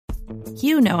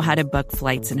You know how to book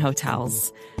flights and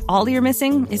hotels. All you're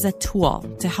missing is a tool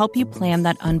to help you plan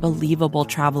that unbelievable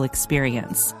travel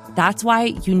experience. That's why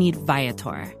you need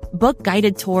Viator. Book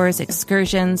guided tours,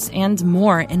 excursions, and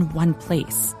more in one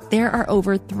place. There are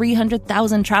over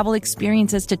 300,000 travel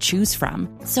experiences to choose from,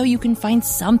 so you can find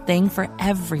something for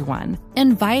everyone.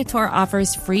 And Viator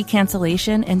offers free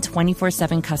cancellation and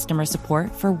 24/7 customer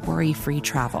support for worry-free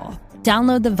travel.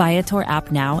 Download the Viator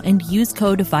app now and use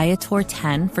code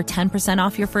Viator10 for 10%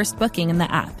 off your first booking in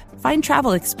the app. Find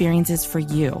travel experiences for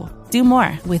you. Do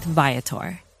more with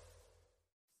Viator.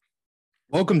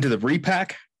 Welcome to the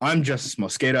Repack. I'm Justice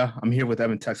Mosqueda. I'm here with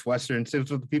Evan Tex Western. Sit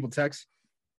with the people, Tex.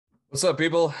 What's up,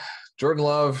 people? Jordan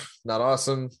Love, not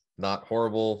awesome, not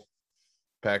horrible.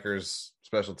 Packers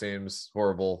special teams,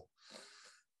 horrible.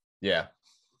 Yeah,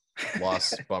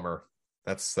 loss, bummer.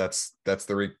 That's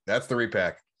the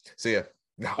Repack. See ya.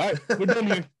 No. All right, we're done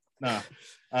here.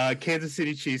 Kansas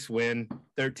City Chiefs win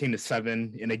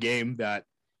 13-7 in a game that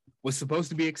was supposed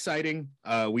to be exciting.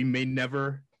 We may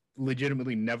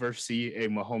legitimately never see a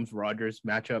Mahomes-Rodgers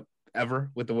matchup ever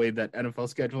with the way that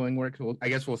NFL scheduling works. I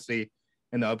guess we'll see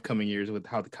in the upcoming years with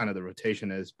how the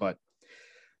rotation is, but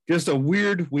just a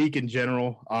weird week in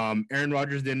general. Aaron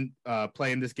Rodgers didn't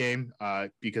play in this game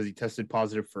because he tested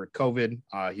positive for COVID.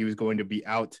 He was going to be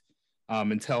out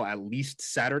until at least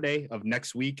Saturday of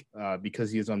next week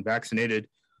because he is unvaccinated.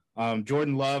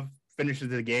 Jordan Love finishes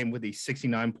the game with a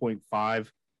 69.5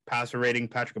 passer rating.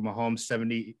 Patrick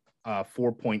Mahomes,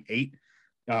 74.8.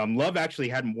 Love actually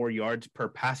had more yards per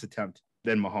pass attempt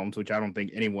than Mahomes, which I don't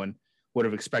think anyone would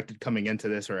have expected coming into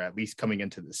this, or at least coming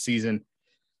into the season.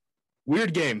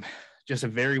 Weird game, just a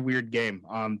very weird game.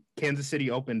 Kansas City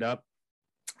opened up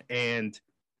and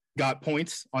got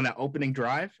points on that opening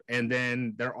drive, and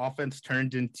then their offense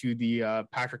turned into the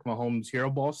Patrick Mahomes hero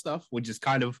ball stuff, which is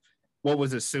kind of what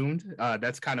was assumed.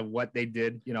 That's kind of what they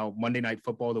did, Monday Night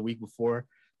Football the week before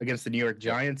against the New York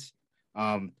Giants.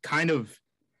 Kind of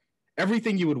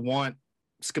everything you would want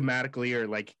schematically or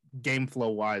like game flow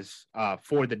wise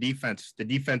for the defense. The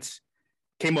defense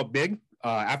came up big.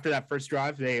 After that first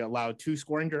drive, they allowed 2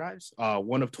 scoring drives,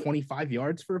 one of 25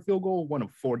 yards for a field goal, one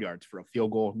of 4 yards for a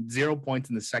field goal, 0 points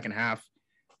in the second half.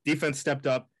 Defense stepped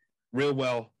up real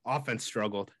well. Offense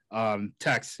struggled.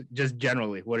 Tex, just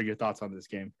generally, what are your thoughts on this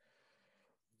game?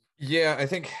 Yeah, I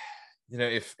think,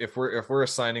 if we're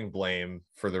assigning blame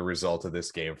for the result of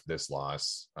this game, for this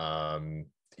loss,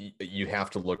 you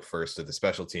have to look first at the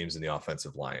special teams and the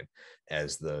offensive line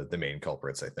as the main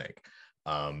culprits, I think.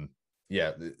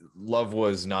 Yeah, Love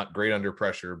was not great under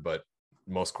pressure, but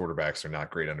most quarterbacks are not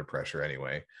great under pressure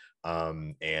anyway.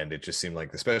 And it just seemed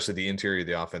like, especially the interior of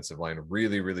the offensive line,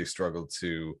 really, really struggled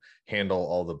to handle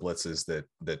all the blitzes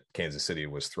that Kansas City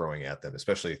was throwing at them,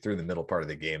 especially through the middle part of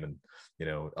the game and,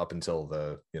 up until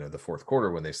the fourth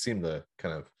quarter, when they seemed to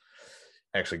kind of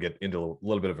actually get into a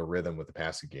little bit of a rhythm with the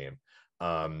passing game.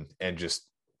 And just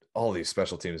all these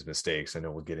special teams mistakes. I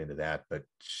know we'll get into that, but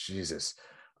Jesus,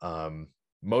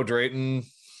 Mo Drayton,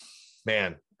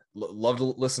 man, love to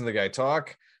listen to the guy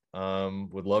talk.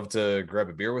 Would love to grab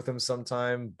a beer with him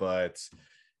sometime, but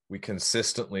we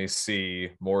consistently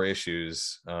see more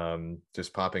issues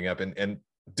just popping up and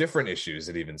different issues.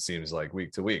 It even seems like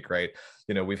week to week, right?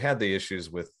 We've had the issues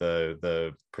with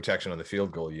the protection on the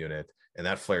field goal unit, and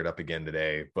that flared up again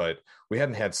today, but we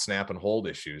hadn't had snap and hold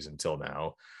issues until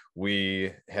now.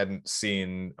 We hadn't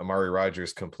seen Amari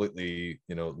Rodgers completely,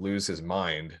 lose his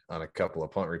mind on a couple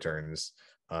of punt returns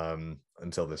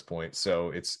until this point.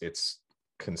 So it's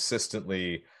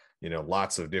consistently,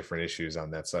 lots of different issues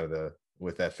on that side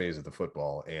with that phase of the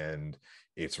football. And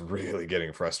it's really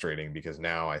getting frustrating because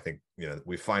now I think,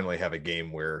 we finally have a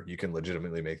game where you can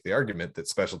legitimately make the argument that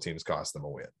special teams cost them a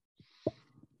win.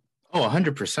 Oh,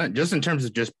 100%. Just in terms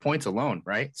of just points alone,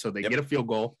 right? So they get a field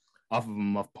goal off of a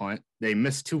muff punt. They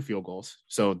missed 2 field goals.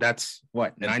 So that's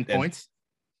what, 9 points?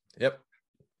 Yep.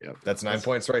 That's 9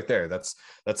 points right there. That's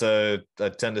a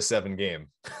 10-7 game.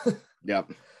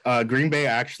 Yep. Green Bay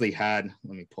actually had,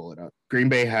 let me pull it up. Green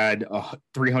Bay had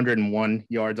 301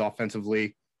 yards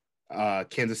offensively.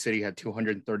 Kansas City had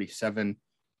 237.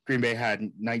 Green Bay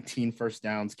had 19 first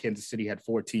downs. Kansas City had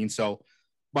 14. So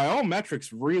by all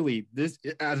metrics, really, this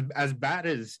as bad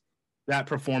as that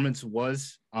performance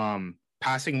was,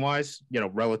 passing wise,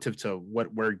 relative to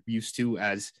what we're used to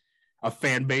as a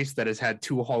fan base that has had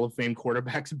 2 Hall of Fame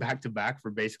quarterbacks back to back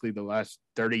for basically the last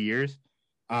 30 years.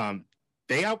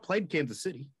 They outplayed Kansas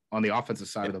City on the offensive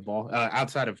side of the ball,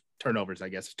 outside of turnovers, I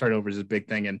guess. Turnovers is a big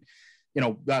thing. And,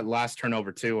 that last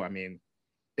turnover too, I mean,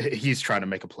 he's trying to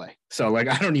make a play. So I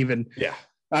don't even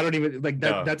like that.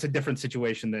 No. That's a different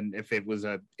situation than if it was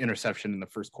an interception in the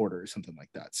first quarter or something like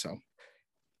that. So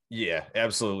Yeah,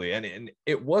 absolutely. And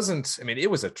it wasn't, I mean, it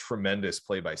was a tremendous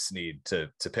play by Snead to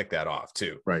pick that off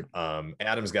too. Right.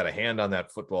 Adams got a hand on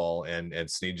that football, and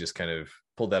Snead just kind of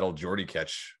pulled that old Jordy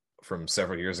catch from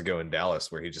several years ago in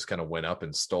Dallas, where he just kind of went up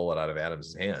and stole it out of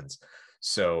Adams' hands.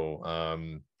 So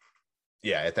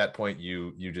yeah, at that point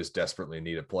you just desperately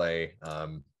need a play.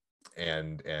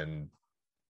 And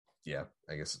yeah,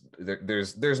 I guess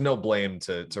there's no blame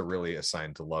to really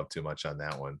assign to Love too much on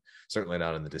that one. Certainly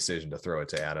not in the decision to throw it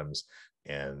to Adams.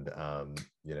 And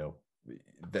you know,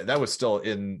 that was still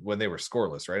in when they were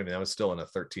scoreless, right? I mean, that was still in a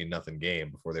 13-0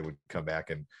 game before they would come back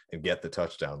and get the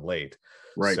touchdown late.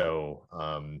 Right. So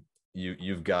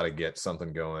you've got to get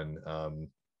something going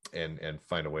and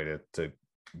find a way to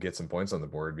get some points on the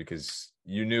board, because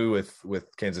you knew with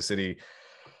Kansas City,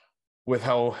 with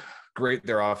how great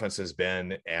their offense has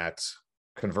been at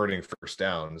converting first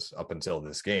downs up until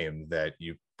this game, that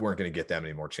you weren't going to get that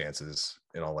many more chances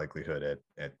in all likelihood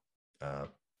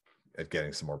at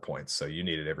getting some more points. So you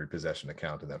needed every possession to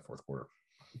count in that fourth quarter.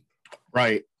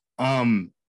 Right.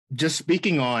 Just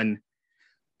speaking on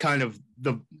kind of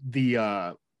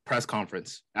the press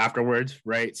conference afterwards,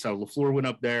 right? So LaFleur went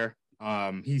up there.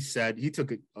 He said he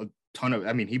took a ton of,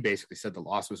 I mean, he basically said the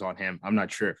loss was on him. I'm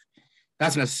not sure if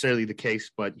that's necessarily the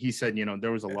case, but he said, you know,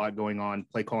 there was a lot going on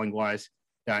play calling wise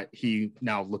that he,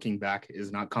 now looking back,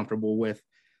 is not comfortable with.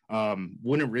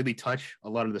 Wouldn't really touch a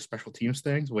lot of the special teams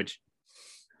things, which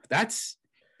that's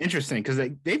interesting because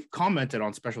they've commented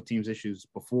on special teams issues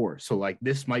before. So like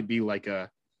this might be like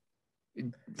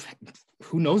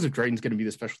who knows if Drayton's going to be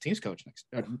the special teams coach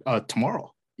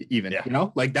tomorrow even, you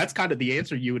know, like that's kind of the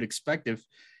answer you would expect if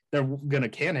they're going to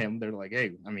can him. They're like,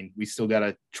 hey, I mean, we still got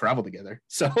to travel together.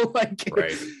 So like,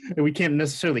 right. We can't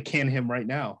necessarily can him right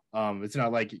now. It's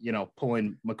not like, you know,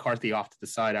 pulling McCarthy off to the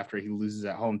side after he loses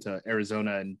at home to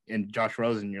Arizona and Josh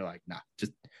Rosen. You're like, nah,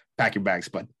 just pack your bags,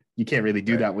 but you can't really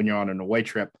do that when you're on an away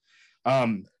trip.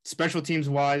 Special teams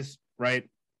wise, right?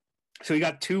 So you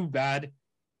got two bad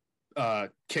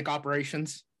kick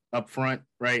operations up front,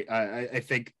 right? I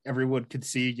think everyone could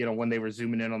see, you know, when they were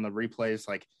zooming in on the replays,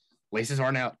 like laces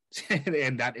aren't out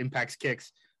and that impacts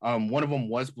kicks. One of them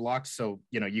was blocked. So,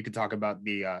 you know, you could talk about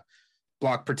the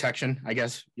block protection, I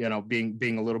guess, you know,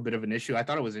 being a little bit of an issue. I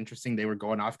thought it was interesting. They were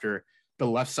going after the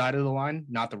left side of the line,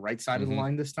 not the right side of the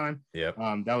line this time. Yeah.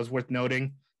 That was worth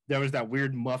noting. There was that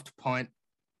weird muffed punt.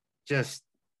 Just,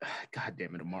 God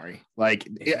damn it, Amari. Like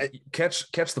catch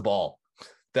the ball.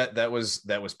 That was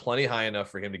plenty high enough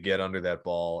for him to get under that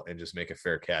ball and just make a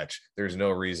fair catch. There's no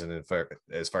reason,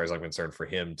 as far as I'm concerned, for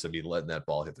him to be letting that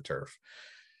ball hit the turf.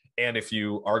 And if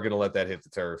you are going to let that hit the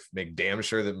turf, make damn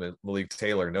sure that Malik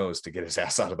Taylor knows to get his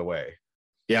ass out of the way.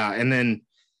 Yeah, and then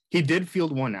he did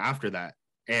field one after that,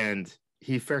 and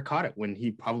he fair caught it when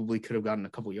he probably could have gotten a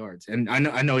couple yards. And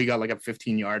I know he got like a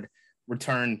 15-yard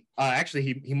return.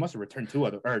 Actually, he must have returned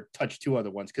touched two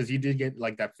other ones, because he did get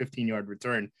like that 15-yard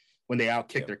return when they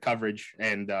outkicked their coverage.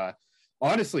 And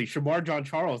honestly, Shamar John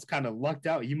Charles kind of lucked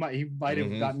out. He might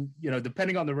have gotten, you know,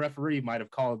 depending on the referee, might have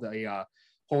called a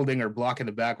holding or block in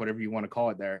the back, whatever you want to call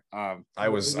it there. I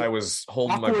was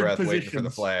holding my breath waiting for the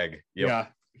flag.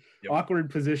 Awkward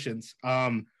positions.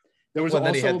 There was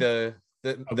then he had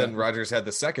then Rodgers had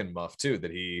the second muff too that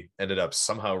he ended up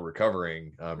somehow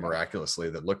recovering miraculously.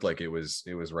 That looked like it was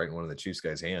right in one of the Chiefs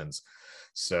guys' hands.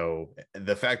 So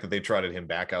the fact that they trotted him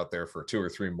back out there for 2 or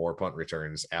 3 more punt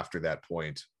returns after that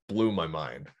point blew my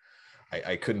mind.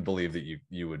 I couldn't believe that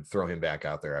you would throw him back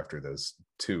out there after those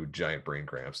 2 giant brain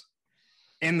cramps.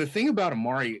 And the thing about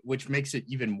Amari, which makes it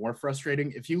even more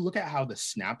frustrating, if you look at how the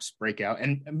snaps break out,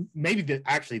 and maybe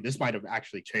this might have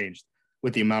actually changed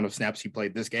with the amount of snaps he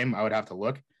played this game. I would have to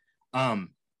look. Jawan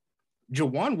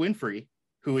Winfrey,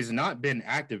 who has not been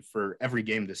active for every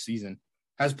game this season,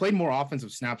 has played more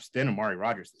offensive snaps than Amari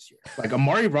Rodgers this year. Like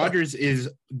Amari Rodgers is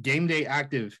game day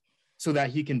active so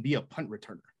that he can be a punt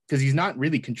returner, because he's not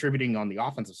really contributing on the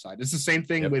offensive side. It's the same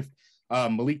thing with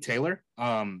Malik Taylor.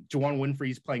 Jawan Winfrey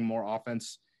is playing more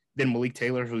offense than Malik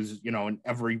Taylor, who's, you know, an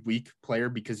every week player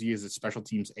because he is a special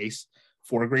teams ace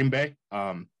for Green Bay.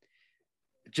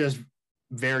 Just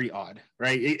very odd,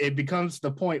 right? It becomes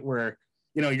the point where,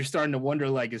 you know, you're starting to wonder,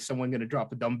 like, is someone going to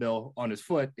drop a dumbbell on his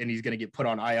foot and he's going to get put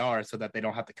on IR so that they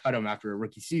don't have to cut him after a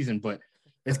rookie season? But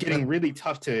it's getting really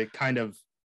tough to kind of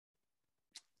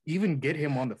even get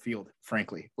him on the field,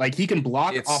 frankly. Like, he can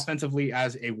block offensively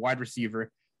as a wide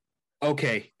receiver.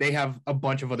 Okay, they have a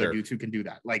bunch of other dudes who can do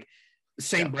that. Like,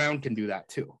 St. Brown can do that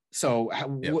too. So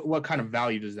what kind of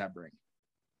value does that bring?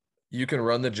 You can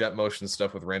run the jet motion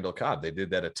stuff with Randall Cobb. They did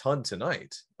that a ton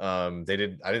tonight. I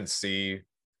didn't see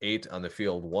 8 on the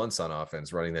field once on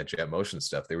offense running that jet motion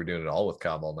stuff. They were doing it all with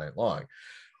Cobb all night long.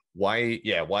 why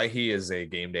he is a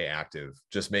game day active.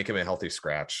 Just make him a healthy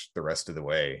scratch the rest of the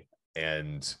way.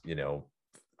 And,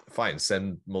 fine,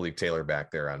 send Malik Taylor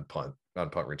back there on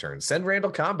punt returns. Send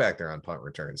Randall Cobb back there on punt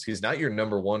returns. He's not your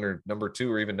number 1 or number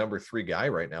 2 or even number 3 guy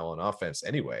right now on offense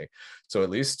anyway. So at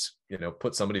least,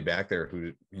 put somebody back there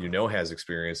who, has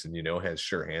experience and, has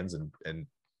sure hands and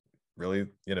really,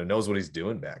 knows what he's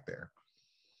doing back there.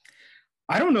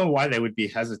 I don't know why they would be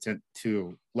hesitant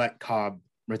to let Cobb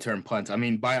return punts. I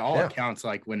mean, by all accounts,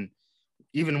 like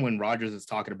even when Rodgers is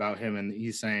talking about him and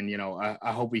he's saying,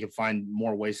 I hope we can find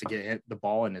more ways to get the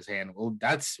ball in his hand. Well,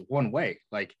 that's one way.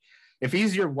 Like if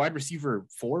he's your wide receiver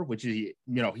 4, which he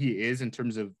is in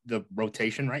terms of the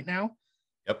rotation right now.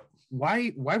 Yep.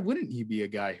 Why wouldn't he be a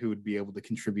guy who would be able to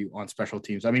contribute on special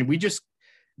teams? I mean,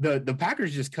 the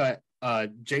Packers just cut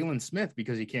Jalen Smith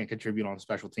because he can't contribute on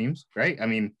special teams, right? I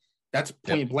mean, that's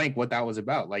point blank what that was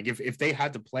about. Like if they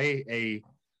had to play a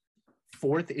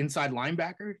 4th inside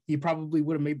linebacker, he probably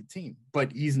would have made the team,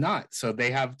 but he's not. So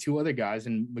they have 2 other guys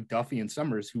in McDuffie and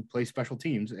Summers who play special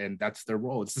teams, and that's their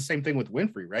role. It's the same thing with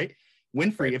Winfrey, right?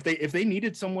 Winfrey, if they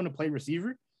needed someone to play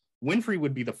receiver, Winfrey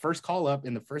would be the first call up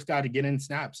and the first guy to get in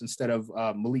snaps instead of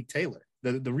Malik Taylor.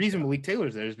 The reason Malik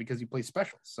Taylor's there is because he plays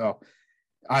special. So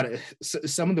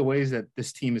some of the ways that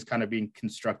this team is kind of being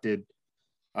constructed,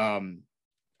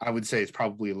 I would say it's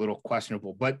probably a little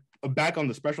questionable. But back on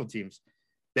the special teams,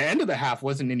 the end of the half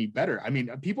wasn't any better. I mean,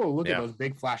 people look at those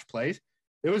big flash plays.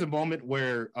 There was a moment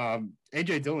where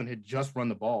A.J. Dillon had just run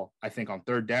the ball, I think, on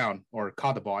 3rd down or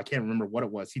caught the ball. I can't remember what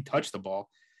it was. He touched the ball.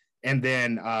 And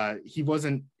then he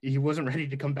wasn't ready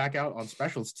to come back out on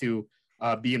specials to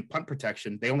be in punt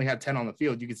protection. They only had 10 on the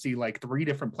field. You could see like 3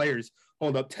 different players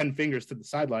hold up 10 fingers to the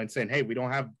sideline saying, hey, we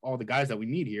don't have all the guys that we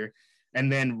need here. And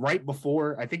then right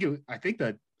before, I think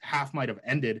the half might have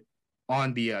ended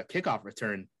on the kickoff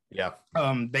return. Yeah.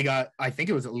 They got, I think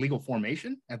it was illegal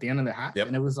formation at the end of the half. Yep.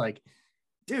 And it was like,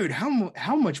 dude,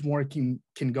 how much more can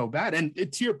go bad? And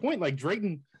to your point, like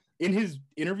Drayton in his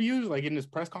interviews, like in his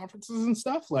press conferences and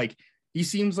stuff, like he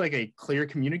seems like a clear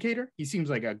communicator. He seems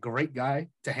like a great guy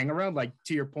to hang around. Like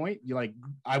to your point, you like,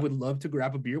 I would love to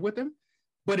grab a beer with him,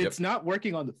 but it's not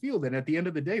working on the field. And at the end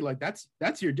of the day, like that's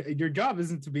your job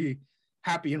isn't to be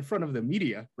happy in front of the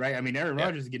media, right? I mean, Aaron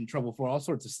Rodgers is getting in trouble for all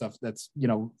sorts of stuff that's,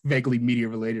 vaguely media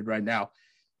related right now.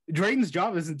 Drayton's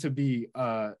job isn't to be,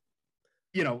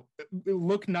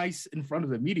 look nice in front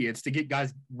of the media. It's to get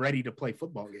guys ready to play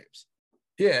football games.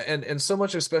 Yeah, and so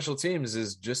much of special teams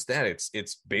is just that.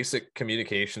 It's basic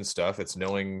communication stuff. It's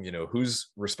knowing,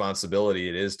 whose responsibility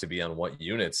it is to be on what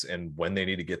units and when they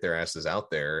need to get their asses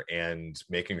out there and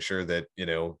making sure that,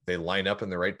 they line up in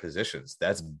the right positions.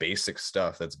 That's basic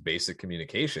stuff. That's basic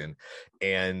communication.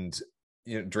 And,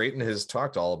 Drayton has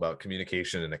talked all about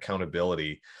communication and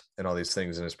accountability and all these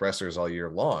things in his pressers all year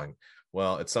long.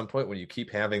 Well, at some point when you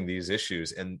keep having these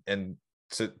issues and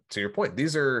to your point,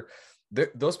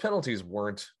 those penalties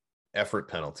weren't effort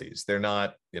penalties. They're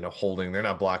not, holding, they're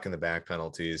not blocking the back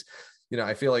penalties.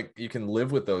 I feel like you can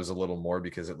live with those a little more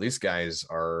because at least guys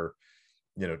are,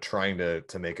 trying to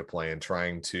make a play and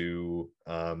trying to,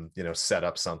 set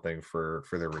up something for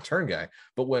their return guy.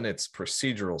 But when it's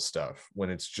procedural stuff, when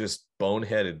it's just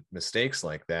boneheaded mistakes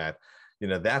like that,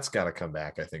 that's got to come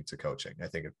back, I think, to coaching. I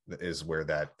think it is where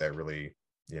that really,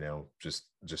 just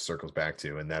circles back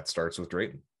to, and that starts with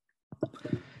Drayton.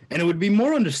 And it would be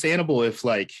more understandable if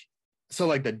like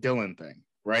the Dillon thing,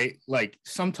 right? Like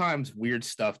sometimes weird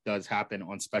stuff does happen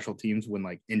on special teams when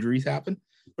like injuries happen,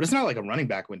 but it's not like a running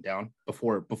back went down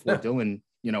before Dillon,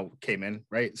 came in,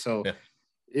 right? So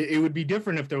it would be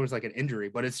different if there was like an injury,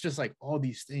 but it's just like all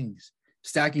these things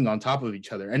stacking on top of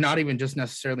each other, and not even just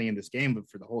necessarily in this game, but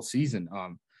for the whole season.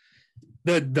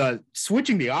 The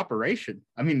switching the operation.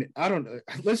 I mean,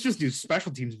 let's just do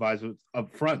special teams vibes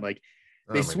up front. Like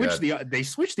they switched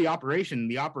the operation.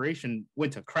 The operation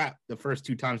went to crap the first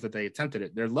 2 times that they attempted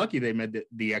it. They're lucky they made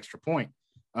the extra point.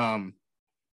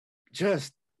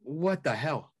 Just what the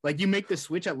hell? Like you make the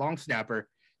switch at long snapper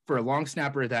for a long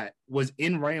snapper that was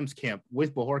in Rams camp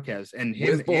with Bojorquez and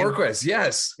him. With Bojorquez,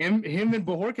 yes. Him and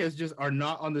Bojorquez just are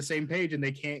not on the same page, and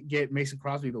they can't get Mason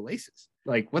Crosby the laces.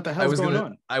 Like, what the hell is going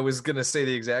on? I was gonna say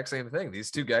the exact same thing.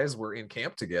 These 2 guys were in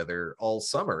camp together all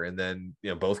summer, and then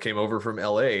both came over from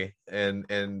LA,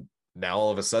 and now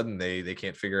all of a sudden they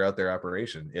can't figure out their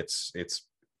operation. It's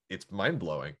mind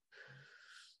blowing.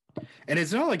 And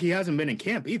it's not like he hasn't been in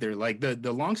camp either. Like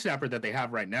the long snapper that they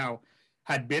have right now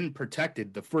had been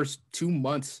protected the first 2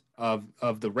 months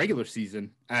of the regular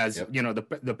season, as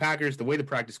the Packers, the way the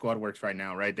practice squad works right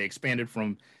now, right? They expanded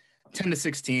from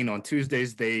 10-16 on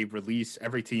Tuesdays.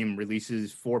 Every team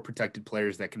releases 4 protected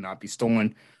players that cannot be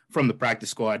stolen from the practice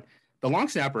squad. The long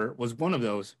snapper was one of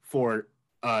those for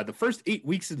the first 8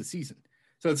 weeks of the season.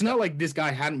 So it's not like this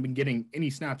guy hadn't been getting any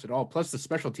snaps at all. Plus the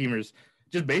special teamers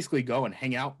just basically go and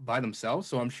hang out by themselves.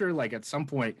 So I'm sure like at some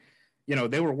point, you know,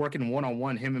 they were working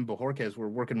one-on-one. Him and Bojorquez were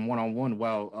working one-on-one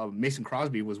while Mason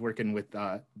Crosby was working with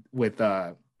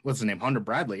what's his name? Hunter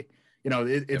Bradley. You know,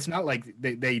 it's not like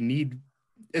they need,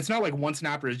 it's not like one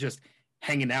snapper is just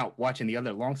hanging out watching the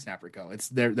other long snapper go. It's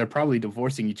they're probably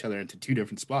divorcing each other into 2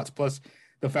 different spots. Plus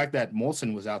the fact that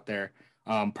Molson was out there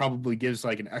probably gives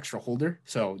like an extra holder.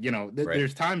 So, you know,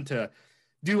 there's time to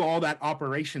do all that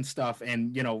operation stuff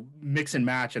and, you know, mix and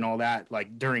match and all that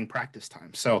like during practice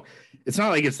time. So it's not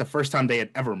like it's the first time they had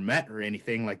ever met or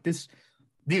anything like this.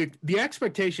 The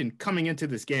expectation coming into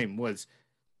this game was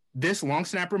this long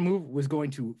snapper move was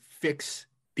going to fix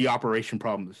the operation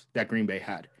problems that Green Bay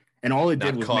had. And all it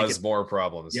did was cause more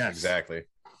problems. Yes. Exactly.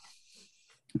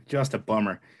 Just a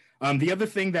bummer. The other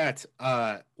thing that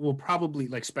will probably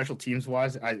like special teams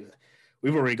wise,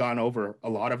 we've already gone over a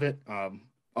lot of it.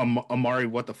 Amari,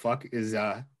 what the fuck is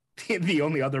the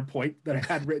only other point that I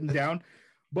had written down.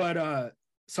 But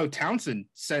so Townsend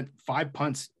sent 5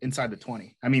 punts inside the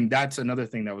 20. I mean, that's another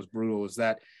thing that was brutal is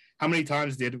that how many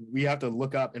times did we have to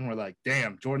look up and we're like,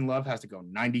 damn, Jordan Love has to go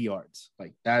 90 yards.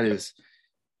 Like that is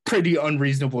pretty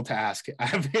unreasonable to ask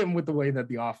of him with the way that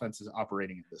the offense is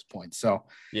operating at this point. So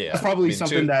yeah, that's probably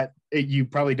something that you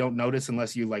probably don't notice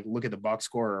unless you like look at the box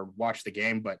score or watch the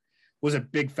game, but was a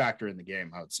big factor in the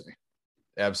game, I would say.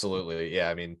 Absolutely. Yeah.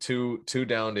 I mean, two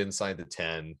down inside the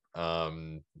 10,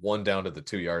 1 down to the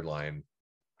 2-yard line,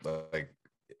 like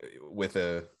with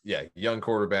a young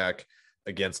quarterback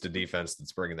against a defense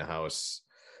that's bringing the house.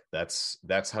 That's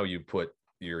how you put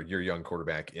your young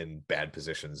quarterback in bad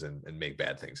positions and make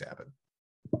bad things happen.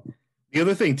 The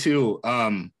other thing too,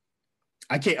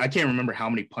 I can't remember how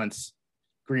many punts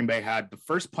Green Bay had. The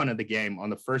first punt of the game on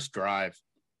the first drive,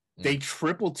 they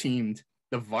triple teamed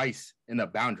the vice in the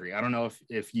boundary. I don't know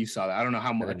if you saw that. I don't know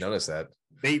how much. I noticed that.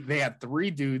 They had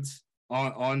 3 dudes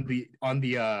on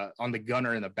the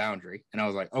gunner in the boundary, and I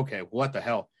was like, okay, what the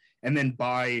hell? And then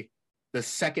by the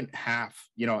second half,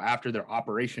 you know, after their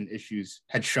operation issues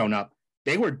had shown up,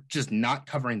 they were just not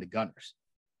covering the gunners.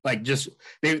 Like just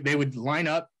they would line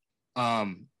up,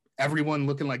 everyone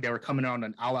looking like they were coming on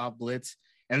an all-out blitz,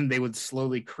 and they would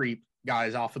slowly creep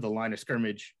guys off of the line of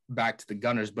scrimmage back to the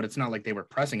gunners, but it's not like they were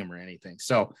pressing them or anything.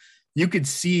 So you could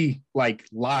see like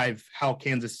live how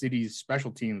Kansas City's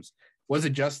special teams was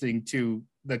adjusting to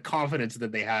the confidence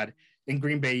that they had in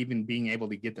Green Bay even being able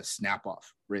to get the snap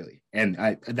off, really.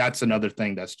 And that's another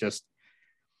thing that's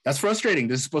frustrating.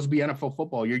 This is supposed to be NFL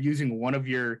football. You're using one of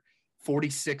your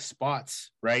 46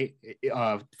 spots, right,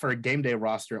 for a game day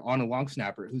roster on a long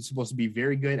snapper who's supposed to be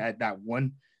very good at that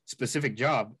one specific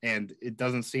job, and it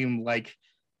doesn't seem like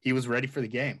he was ready for the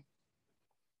game.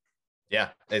 Yeah,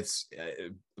 it's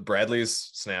Bradley's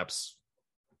snaps,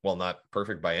 well, not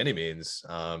perfect by any means,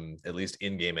 at least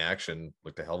in-game action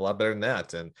looked a hell of a lot better than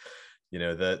that. And you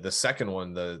know, the second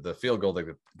one, the field goal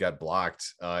that got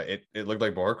blocked, it looked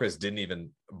like Bojorquez didn't even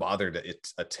bother to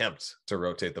attempt to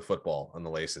rotate the football on the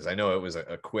laces. I know it was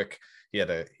a quick, he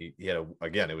had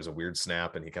again, it was a weird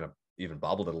snap and he kind of even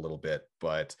bobbled it a little bit,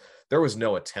 but there was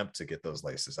no attempt to get those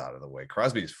laces out of the way.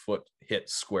 Crosby's foot hit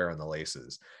square on the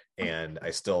laces, and I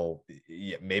still,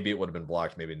 maybe it would have been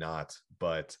blocked, maybe not,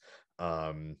 but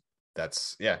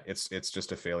it's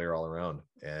just a failure all around,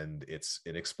 and it's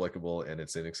inexplicable and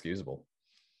it's inexcusable.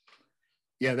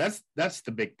 Yeah, that's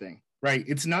the big thing, right?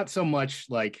 It's not so much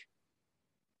like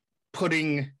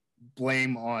putting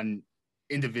blame on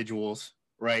individuals,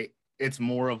 right? It's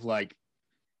more of like,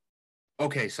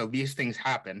 okay, so these things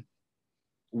happen.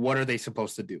 What are they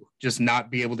supposed to do? Just not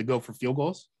be able to go for field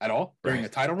goals at all during a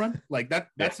title run? Like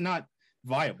that's not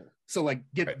viable. So like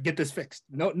get this fixed.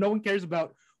 No one cares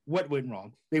about what went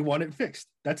wrong. They want it fixed.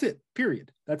 That's it.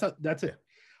 Period. That's it.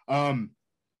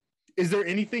 Is there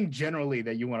anything generally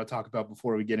that you want to talk about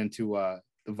before we get into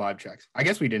the vibe checks? I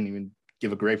guess we didn't even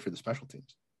give a grade for the special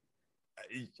teams.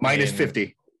 Minus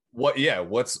 50.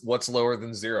 What's lower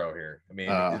than 0 here? I mean,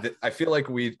 I feel like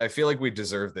we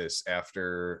deserve this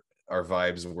after our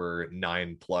vibes were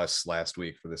 9+ last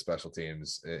week for the special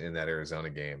teams in that Arizona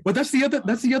game. But that's the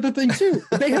other thing too.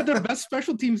 They had their best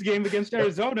special teams game against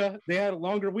Arizona. They had a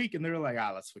longer week and they were like,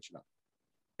 let's switch it up.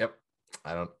 Yep.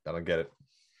 I don't get it.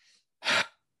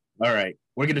 All right.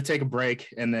 We're going to take a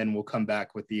break and then we'll come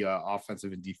back with the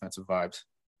offensive and defensive vibes.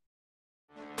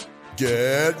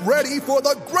 Get ready for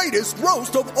the greatest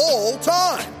roast of all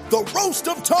time. The Roast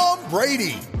of Tom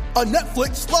Brady. a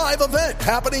Netflix live event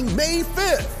happening May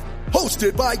 5th.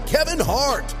 Hosted by Kevin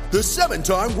Hart, the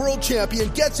 7-time world champion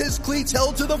gets his cleats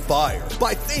held to the fire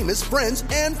by famous friends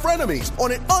and frenemies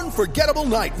on an unforgettable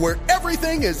night where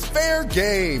everything is fair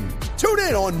game. Tune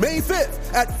in on May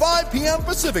 5th at 5 p.m.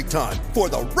 Pacific time for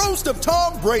the Roast of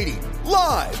Tom Brady,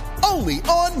 live only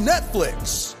on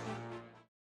Netflix.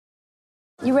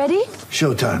 You ready?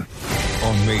 Showtime.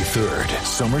 On May 3rd,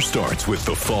 summer starts with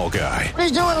The Fall Guy.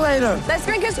 Let's do it later. Let's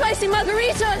drink a spicy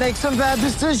margarita. Make some bad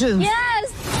decisions.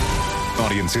 Yes.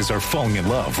 Audiences are falling in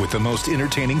love with the most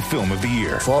entertaining film of the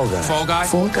year. Fall Guy. Fall Guy?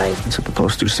 Fall Guy. That's what the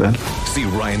poster said. See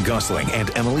Ryan Gosling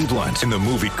and Emily Blunt in the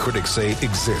movie critics say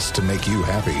exists to make you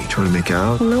happy. Trying to make it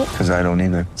out? Nope. Because I don't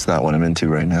either. It's not what I'm into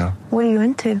right now. What are you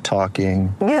into?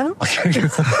 Talking. Yeah.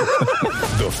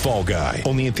 The Fall Guy.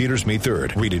 Only in theaters May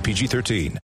 3rd. Rated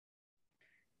PG-13.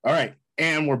 All right.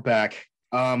 And we're back.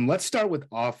 Let's start with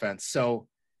offense. So,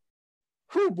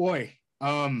 oh boy.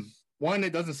 One,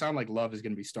 it doesn't sound like Love is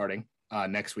going to be starting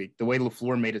next week. The way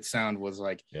LaFleur made it sound was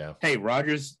like, hey,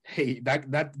 Rodgers,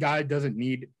 that guy doesn't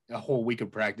need a whole week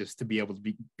of practice to be able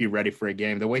to be ready for a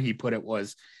game. The way he put it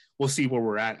was, we'll see where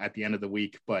we're at the end of the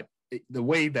week. But the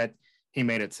way that he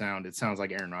made it sounds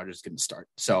like Aaron Rodgers is going to start.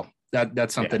 So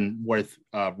that's something worth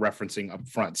referencing up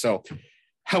front. So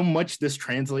how much this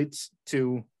translates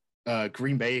to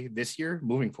Green Bay this year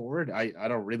moving forward, I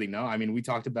don't really know. I mean, we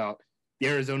talked about the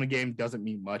Arizona game doesn't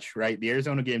mean much, right? The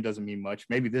Arizona game doesn't mean much.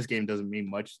 Maybe this game doesn't mean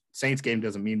much. Saints game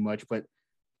doesn't mean much, but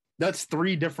that's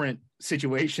 3 different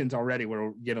situations already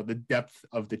where, the depth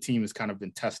of the team has kind of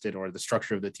been tested, or the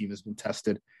structure of the team has been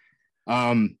tested.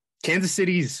 Kansas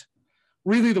City's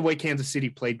really the way Kansas City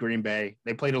played Green Bay.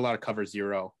 They played a lot of cover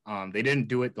 0. They didn't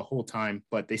do it the whole time,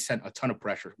 but they sent a ton of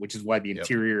pressure, which is why the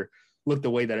interior looked the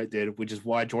way that it did, which is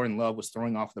why Jordan Love was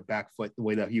throwing off the back foot the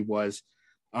way that he was.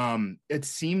 It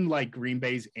seemed like Green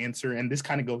Bay's answer, and this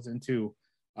kind of goes into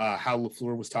how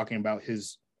LaFleur was talking about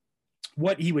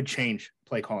what he would change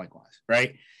play calling wise,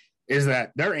 right? Is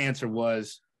that their answer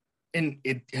was, and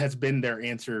it has been their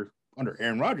answer under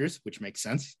Aaron Rodgers, which makes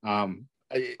sense,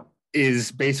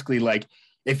 is basically like,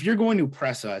 if you're going to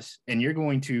press us and you're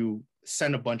going to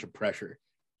send a bunch of pressure,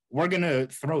 we're going to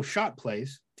throw shot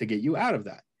plays to get you out of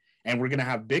that. And we're going to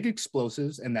have big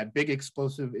explosives, and that big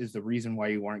explosive is the reason why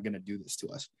you aren't going to do this to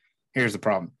us. Here's the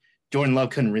problem. Jordan Love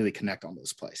couldn't really connect on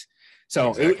those plays.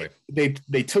 So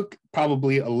they took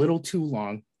probably a little too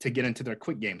long to get into their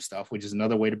quick game stuff, which is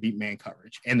another way to beat man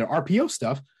coverage, and their RPO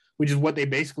stuff, which is what they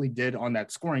basically did on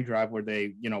that scoring drive where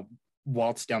they,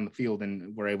 waltzed down the field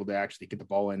and were able to actually get the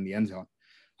ball in the end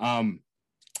zone.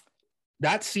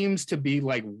 That seems to be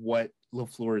like what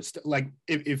LaFleur is like.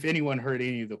 If anyone heard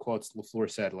any of the quotes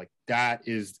LaFleur said, like, that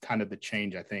is kind of the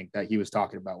change I think that he was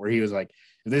talking about, where he was like,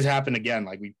 if this happened again,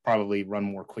 like, we probably run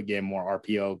more quick game, more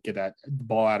RPO, get that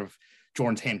ball out of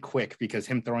Jordan's hand quick, because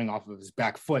him throwing off of his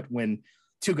back foot when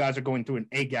 2 guys are going through an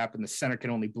A gap and the center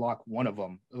can only block one of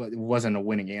them, it wasn't a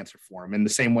winning answer for him. In the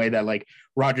same way that, like,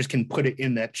 Rodgers can put it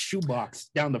in that shoebox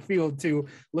down the field to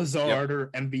Lazard or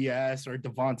MVS or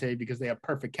Devontae because they have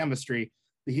perfect chemistry.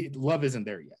 Love isn't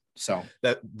there yet. So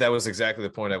that was exactly the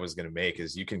point I was going to make,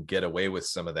 is you can get away with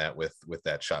some of that with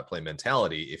that shot play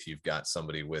mentality if you've got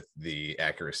somebody with the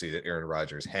accuracy that Aaron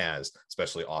Rodgers has,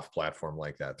 especially off platform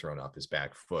like that, thrown off his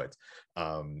back foot.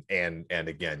 And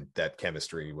again, that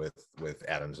chemistry with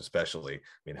Adams, especially. I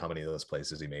mean, how many of those plays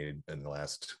has he made in the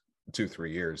last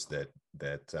 2-3 years that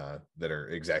are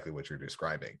exactly what you're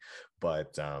describing?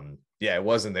 But it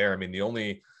wasn't there. I mean, the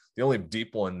only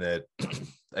deep one that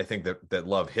I think that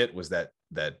Love hit was that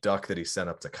duck that he sent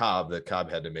up to Cobb, that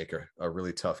Cobb had to make a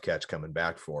really tough catch coming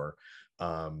back for.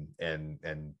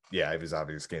 It was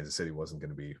obvious Kansas City wasn't going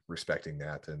to be respecting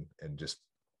that and just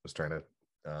was trying to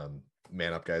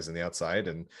man up guys on the outside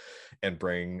and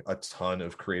bring a ton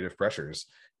of creative pressures.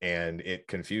 And it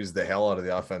confused the hell out of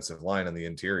the offensive line on the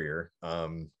interior.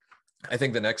 I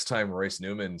think the next time Royce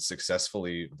Newman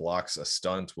successfully blocks a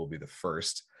stunt will be the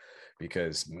first,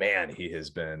 because man, he has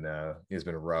been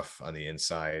rough on the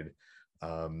inside.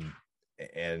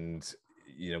 And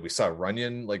we saw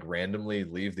Runyon like randomly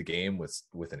leave the game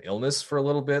with an illness for a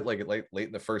little bit, like late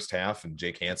in the first half, and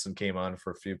Jake Hansen came on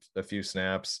for a few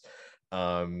snaps.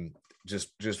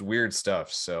 Just weird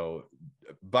stuff. So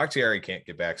Bakhtiari can't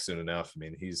get back soon enough. I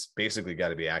mean, he's basically got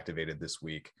to be activated this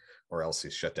week, or else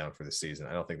he's shut down for the season.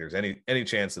 I don't think there's any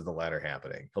chance of the latter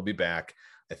happening. He'll be back.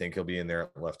 I think he'll be in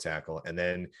there at left tackle, and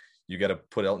then you got to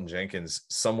put Elton Jenkins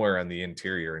somewhere on the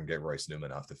interior and get Royce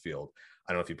Newman off the field.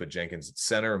 I don't know if you put Jenkins at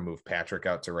center, move Patrick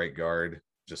out to right guard,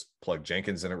 just plug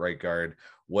Jenkins in at right guard,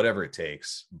 whatever it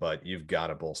takes, but you've got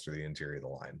to bolster the interior of the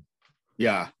line.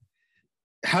 Yeah.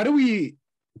 How do we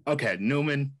Okay,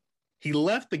 Newman, he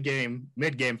left the game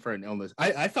mid-game for an illness.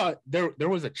 I thought there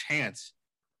was a chance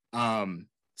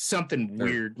something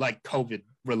weird like COVID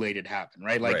related happened,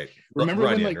 right? Like, right. remember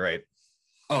Runyon, when like, right?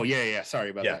 oh yeah, sorry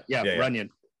about that. Yeah, yeah. Runyon.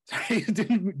 Sorry,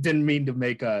 didn't mean to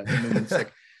make Newman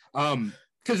sick.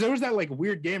 Because there was that like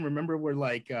weird game. Remember where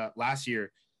like last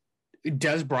year,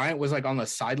 Des Bryant was like on the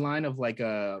sideline of like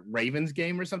a Ravens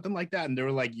game or something like that, and they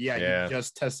were like, yeah, he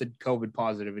just tested COVID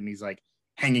positive, and he's like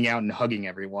hanging out and hugging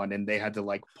everyone, and they had to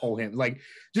like pull him, like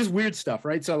just weird stuff,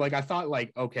 right? So like I thought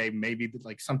like, okay, maybe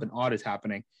like something odd is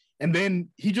happening, and then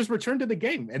he just returned to the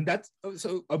game, and that's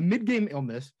so a mid-game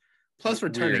illness plus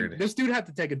returning. Weird. This dude had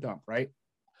to take a dump, right?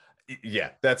 Yeah,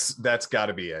 that's got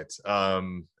to be it.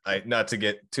 I not to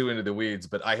get too into the weeds,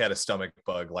 but I had a stomach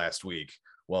bug last week.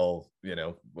 Well,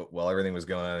 while everything was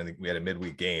going on, I think we had a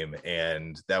midweek game,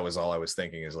 and that was all I was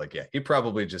thinking is like, yeah, he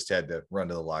probably just had to run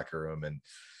to the locker room, and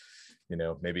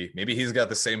maybe he's got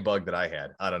the same bug that I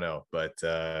had. I don't know, but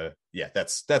yeah,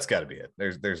 that's got to be it.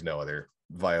 There's no other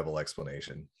viable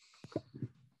explanation.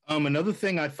 Another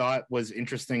thing I thought was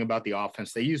interesting about the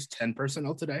offense, they used 10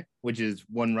 personnel today, which is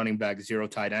 1 running back, 0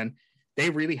 tight end. They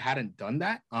really hadn't done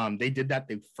that. They did that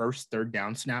the first third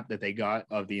down snap that they got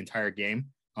of the entire game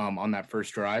on that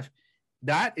first drive.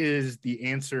 That is the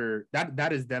answer.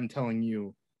 That is them telling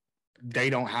you they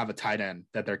don't have a tight end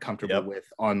that they're comfortable with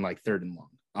on like third and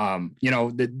long.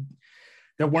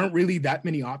 There weren't really that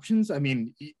many options. I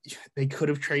mean, they could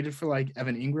have traded for like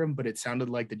Evan Ingram, but it sounded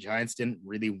like the Giants didn't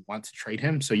really want to trade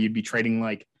him. So you'd be trading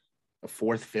like a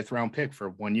 4th, 5th round pick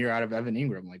for 1 year out of Evan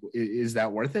Ingram. Like, is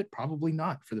that worth it? Probably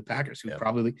not for the Packers, who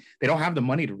they don't have the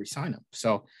money to re-sign him.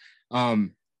 So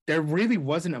there really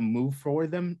wasn't a move for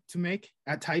them to make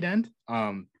at tight end.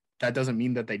 That doesn't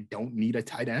mean that they don't need a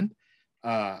tight end.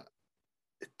 That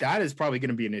is probably going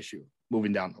to be an issue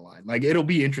moving down the line. Like, it'll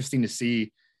be interesting to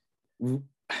see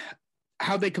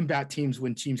how they combat teams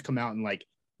when teams come out and like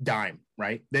dime,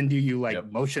 right? Then do you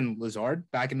like motion Lazard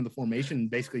back into the formation and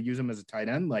basically use him as a tight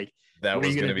end? Like, that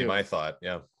was going to be my thought.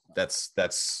 Yeah, that's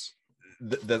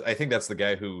I think that's the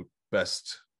guy who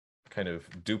best kind of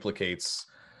duplicates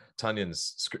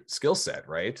Tunyon's skill set,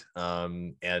 right?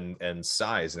 And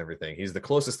size and everything. He's the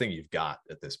closest thing you've got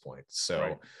at this point.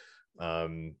 So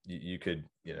you could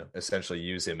essentially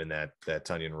use him in that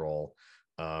Tunyon role.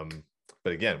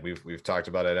 But again, we've talked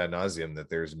about it ad nauseum that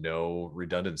there's no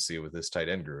redundancy with this tight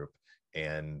end group,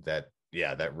 and that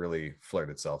really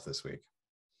flared itself this week.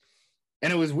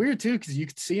 And it was weird too, because you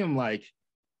could see him like,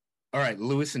 all right,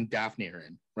 Lewis and Daphne are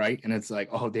in, right? And it's like,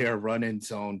 oh, they are running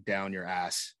zone down your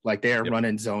ass. Like, they are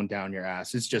running zone down your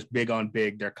ass. It's just big on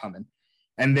big. They're coming.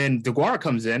 And then DeGuara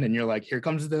comes in, and you're like, here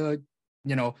comes the,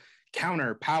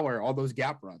 counter, power, all those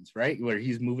gap runs, right? Where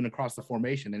he's moving across the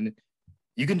formation. And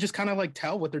you can just kind of like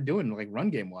tell what they're doing, like run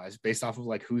game wise, based off of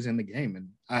like who's in the game. And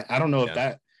I don't know if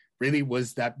that really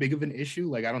was that big of an issue.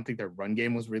 Like, I don't think their run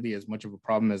game was really as much of a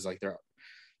problem as like their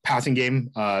passing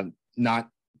game, not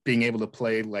being able to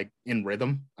play like in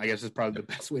rhythm, I guess is probably the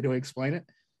best way to explain it.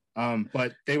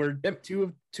 But they were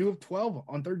 2 of 12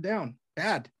 on third down.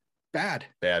 Bad.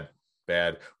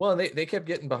 Well, they kept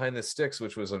getting behind the sticks,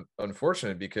 which was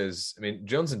unfortunate because, I mean,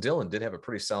 Jones and Dillon did have a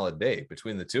pretty solid day.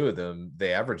 Between the two of them,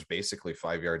 they averaged basically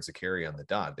 5 yards a carry on the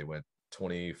dot. They went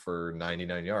 20 for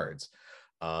 99 yards.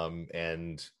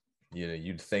 And,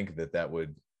 you'd think that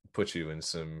would put you in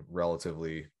some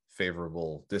relatively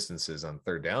favorable distances on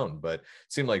third down, but it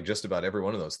seemed like just about every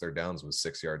one of those third downs was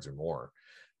 6 yards or more.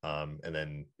 And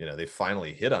then, they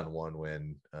finally hit on one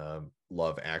when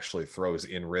Love actually throws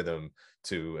in rhythm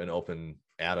to an open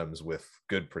Adams with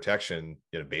good protection,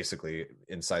 basically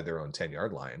inside their own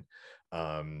 10-yard line.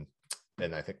 And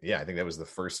I think that was the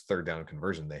first third down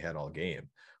conversion they had all game,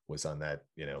 was on that,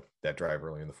 that drive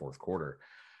early in the fourth quarter.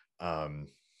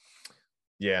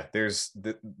 There's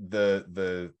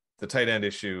the tight end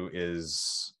issue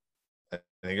is, I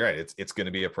think you're right. It's going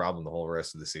to be a problem the whole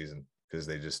rest of the season, because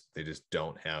they just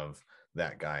don't have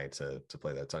that guy to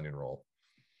play that Tunyon role.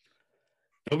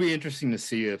 It'll be interesting to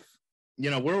see if,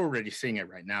 we're already seeing it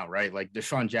right now, right? Like,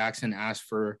 Deshaun Jackson asked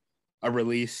for a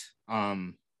release.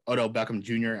 Odell Beckham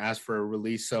Jr. asked for a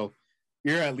release. So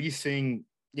you're at least seeing,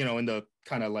 in the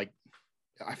kind of like,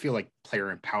 I feel like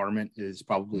player empowerment is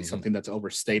probably something that's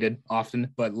overstated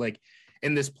often, but like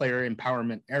in this player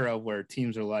empowerment era where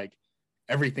teams are like,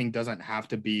 everything doesn't have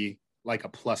to be like a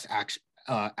plus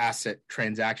asset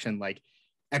transaction, like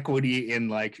equity in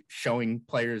like showing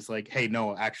players like, hey,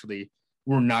 no, actually,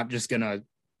 we're not just gonna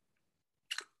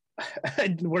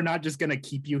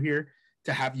keep you here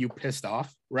to have you pissed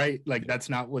off, right? Like, that's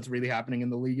not what's really happening in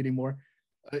the league anymore.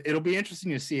 It'll be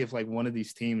interesting to see if like one of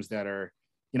these teams that are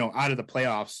out of the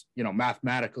playoffs,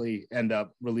 mathematically end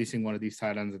up releasing one of these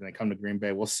tight ends and they come to Green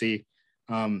Bay. We'll see.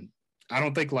 I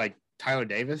don't think like Tyler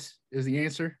Davis is the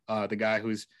answer. The guy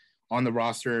who's on the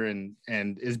roster and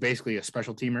is basically a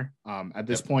special teamer at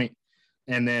this point.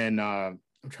 And then I'm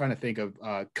trying to think of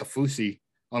Kafusi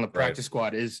on the practice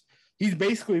squad. He's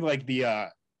basically like the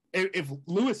if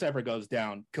Lewis ever goes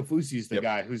down, Kafusi's the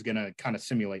guy who's gonna kind of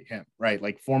simulate him, right?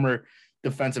 Like former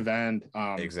defensive end.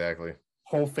 Exactly.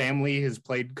 Whole family has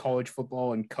played college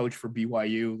football and coached for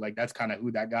BYU. Like that's kind of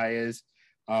who that guy is.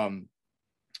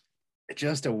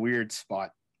 Just a weird spot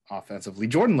offensively.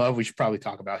 Jordan Love, we should probably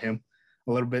talk about him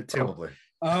a little bit too.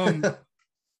 Probably.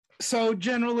 So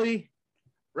generally,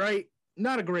 right,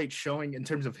 not a great showing in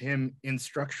terms of him in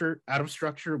structure, out of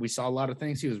structure. We saw a lot of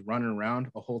things. He was running around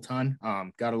a whole ton.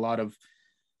 Got a lot of,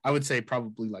 I would say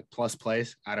probably like plus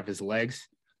plays out of his legs.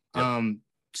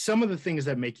 Some of the things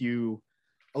that make you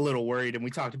a little worried, and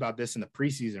we talked about this in the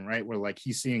preseason, right? Where like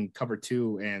he's seeing cover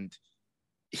 2 and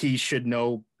he should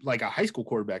know, like a high school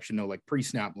quarterback should know, like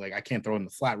pre-snap, like I can't throw in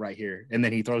the flat right here. And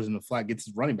then he throws in the flat, gets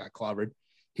his running back clobbered.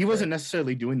 He wasn't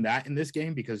necessarily doing that in this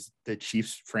game because the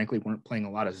Chiefs, frankly, weren't playing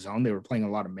a lot of zone. They were playing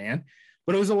a lot of man.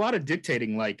 But it was a lot of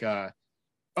dictating, like,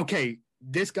 okay,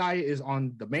 this guy is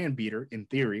on the man beater in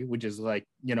theory, which is like,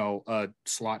 a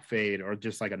slot fade or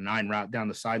just like a 9 route down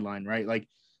the sideline, right? Like,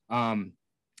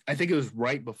 I think it was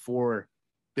right before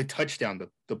the touchdown,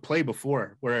 the play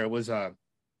before, where it was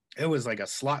like a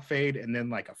slot fade and then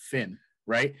like a fin,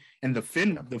 right? And the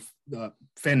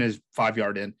fin is 5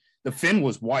 yard in. The fin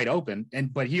was wide open,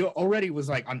 but he already was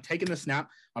like, I'm taking the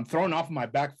snap, I'm throwing off my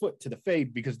back foot to the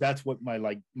fade because that's what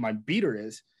my beater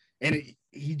is. And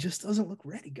he just doesn't look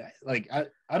ready, guys. Like,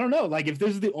 I don't know. Like, if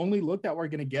this is the only look that we're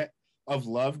going to get of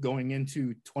Love going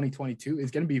into 2022,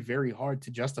 it's going to be very hard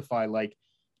to justify, like,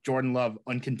 Jordan Love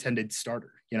uncontended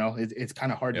starter. It's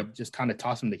kind of hard to just kind of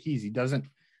toss him the keys. He doesn't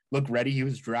look ready. He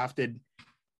was drafted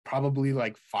probably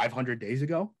like 500 days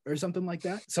ago or something like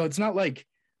that. So it's not like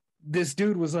this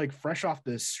dude was like fresh off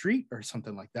the street or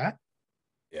something like that.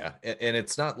 Yeah. And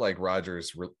it's not like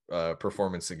Rodgers'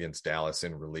 performance against Dallas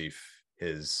in relief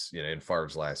his, in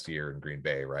Favre's last year in Green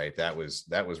Bay, right? That was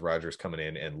Rodgers coming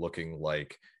in and looking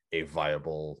like a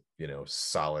viable,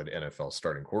 solid NFL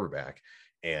starting quarterback.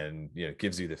 And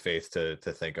gives you the faith to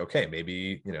think, okay,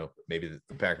 maybe the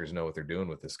Packers know what they're doing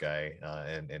with this guy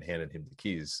and handing him the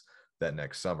keys that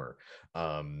next summer.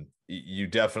 You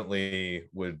definitely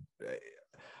would.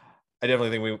 I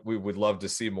definitely think we would love to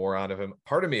see more out of him.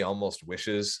 Part of me almost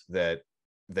wishes that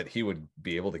he would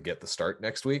be able to get the start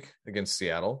next week against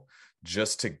Seattle,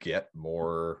 just to get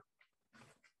more,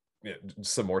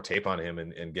 some more tape on him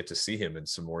and get to see him in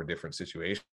some more different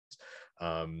situations.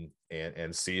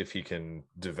 And see if he can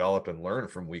develop and learn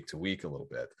from week to week a little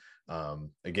bit.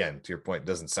 Again, to your point, it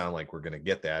doesn't sound like we're going to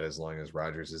get that as long as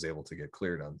Rodgers is able to get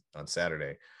cleared on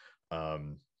Saturday.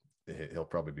 He'll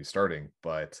probably be starting,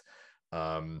 but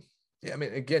yeah, I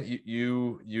mean, again,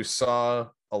 you saw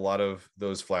a lot of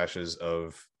those flashes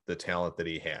of the talent that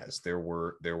he has. There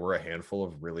were a handful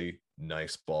of really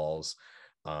nice balls.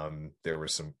 There were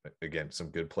some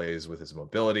good plays with his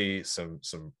mobility, some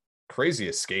crazy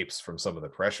escapes from some of the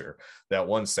pressure. That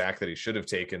one sack that he should have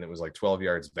taken that was like 12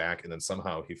 yards back, and then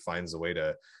somehow he finds a way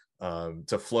to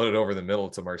float it over the middle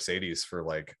to Mercedes for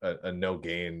like a no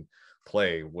gain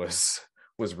play was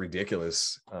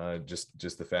ridiculous.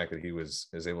 Just the fact that he was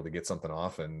able to get something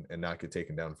off and not get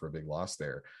taken down for a big loss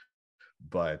there.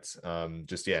 But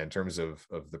in terms of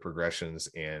the progressions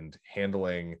and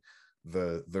handling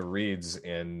the reads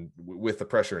and with the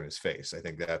pressure in his face, I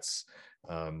think that's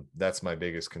my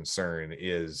biggest concern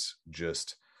is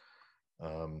just,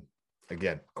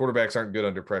 again, quarterbacks aren't good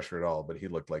under pressure at all, but he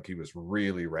looked like he was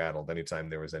really rattled anytime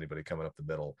there was anybody coming up the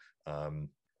middle,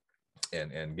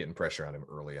 and getting pressure on him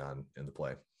early on in the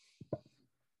play.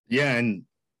 Yeah. And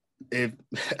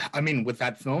with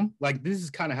that film, like, this is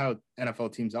kind of how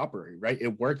NFL teams operate, right?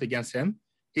 It worked against him.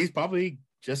 He's probably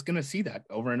just going to see that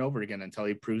over and over again until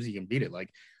he proves he can beat it. Like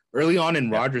early on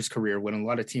in Rodgers' career, when a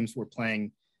lot of teams were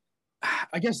playing,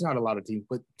 I guess not a lot of teams,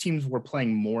 but teams were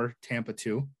playing more Tampa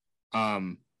 2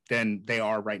 than they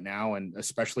are right now. And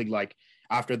especially like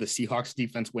after the Seahawks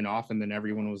defense went off and then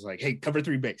everyone was like, hey, cover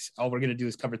 3 base. All we're going to do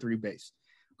is cover 3 base.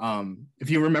 If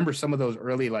you remember some of those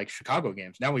early like Chicago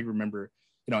games, now we remember,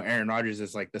 Aaron Rodgers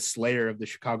is like the slayer of the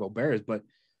Chicago Bears, but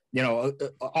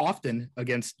often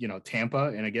against, Tampa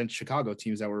and against Chicago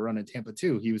teams that were running Tampa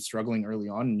 2, he was struggling early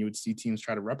on and you would see teams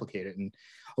try to replicate it. And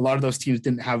a lot of those teams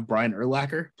didn't have Brian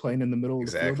Urlacher playing in the middle of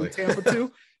the field in Tampa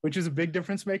 2, which is a big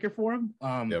difference maker for him.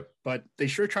 But they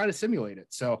sure try to simulate it.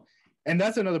 So, and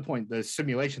that's another point, the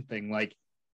simulation thing. Like,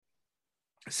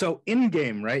 So in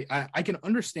game, right? I can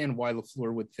understand why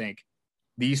LaFleur would think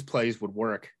these plays would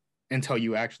work until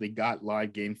you actually got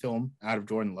live game film out of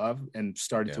Jordan Love and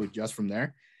started to adjust from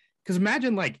there. Because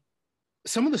imagine like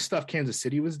some of the stuff Kansas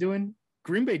City was doing,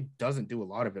 Green Bay doesn't do a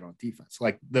lot of it on defense.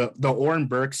 Like the Oren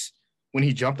Burks when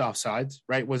he jumped off sides,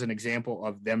 right, was an example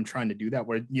of them trying to do that.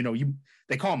 Where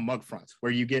they call them mug fronts,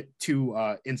 where you get two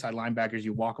inside linebackers,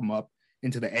 you walk them up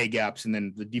into the A gaps, and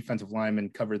then the defensive linemen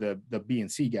cover the B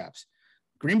and C gaps.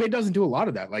 Green Bay doesn't do a lot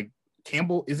of that. Like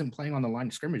Campbell isn't playing on the line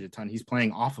of scrimmage a ton. He's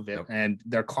playing off of it, and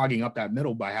they're clogging up that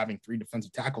middle by having 3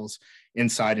 defensive tackles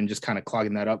inside and just kind of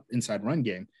clogging that up inside run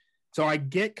game. So I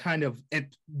get kind of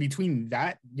between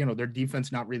that, their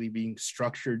defense not really being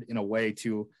structured in a way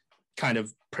to kind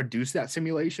of produce that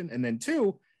simulation. And then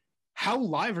 2, how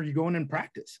live are you going in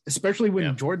practice? Especially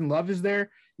when Jordan Love is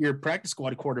there, your practice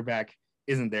squad quarterback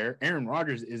isn't there, Aaron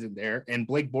Rodgers isn't there, and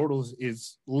Blake Bortles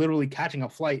is literally catching a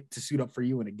flight to suit up for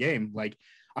you in a game. Like,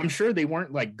 I'm sure they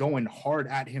weren't like going hard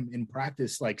at him in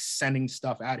practice, like sending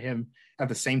stuff at him at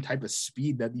the same type of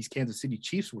speed that these Kansas City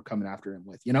Chiefs were coming after him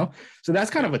with, So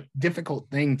that's kind of a difficult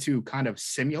thing to kind of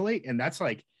simulate. And that's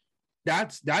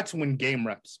when game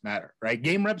reps matter, right?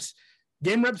 Game reps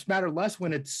matter less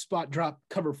when it's spot drop,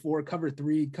 cover 4, cover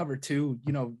 3, cover 2.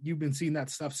 You've been seeing that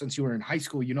stuff since you were in high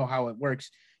school. You know how it works.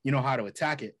 You know how to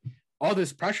attack it. All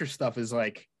this pressure stuff is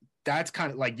like, that's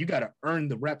kind of like you got to earn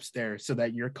the reps there so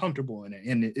that you're comfortable in it.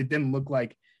 And it didn't look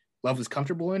like Love was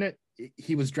comfortable in it.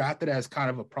 He was drafted as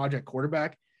kind of a project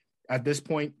quarterback. At this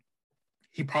point,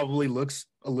 he probably looks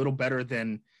a little better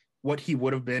than what he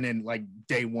would have been in like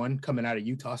day one coming out of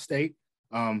Utah State.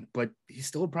 But he's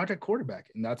still a project quarterback,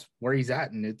 and that's where he's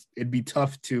at. And it'd be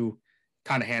tough to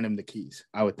kind of hand him the keys,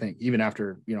 I would think, even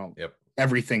after,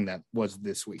 everything that was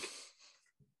this week.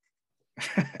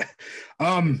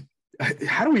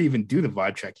 How do we even do the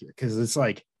vibe check here? Because it's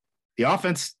like the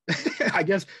offense, I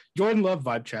guess Jordan Love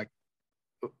vibe check.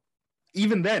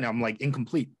 Even then, I'm like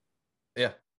incomplete.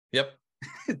 Yeah. Yep.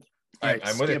 All right,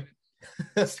 I'm with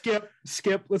it. Skip.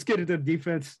 Let's get into the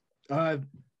defense.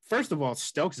 First of all,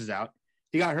 Stokes is out.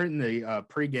 He got hurt in the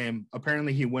pregame.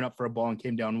 Apparently, he went up for a ball and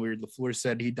came down weird. LaFleur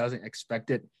said he doesn't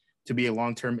expect it to be a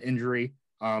long-term injury.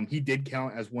 He did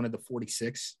count as one of the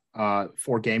 46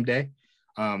 for game day.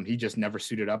 He just never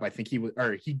suited up. I think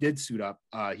he did suit up.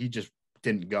 He just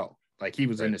didn't go. Like he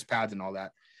was in his pads and all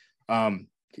that.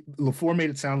 LaFleur made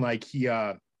it sound like he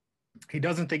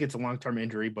doesn't think it's a long-term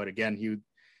injury, but again, he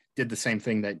did the same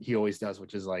thing that he always does,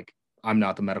 which is like, I'm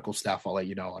not the medical staff. I'll let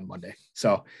you know on Monday.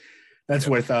 So that's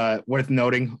worth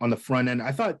noting on the front end.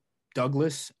 I thought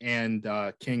Douglas and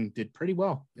King did pretty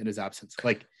well in his absence.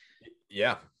 Like,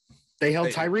 they held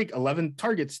Tyreek 11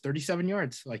 targets, 37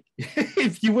 yards. Like,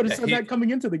 if you would have said that coming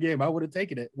into the game, I would have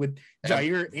taken it with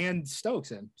Jair and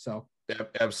Stokes in. So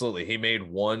absolutely, he made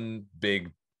one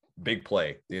big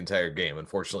play the entire game.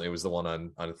 Unfortunately, it was the one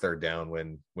on a third down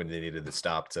when they needed the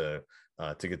stop to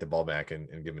get the ball back and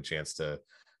give him a chance to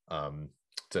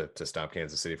stop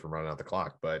Kansas City from running out the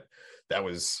clock. But that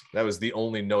was the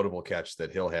only notable catch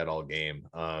that Hill had all game.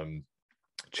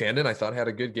 Chandon, I thought, had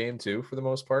a good game too, for the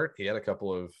most part. He had a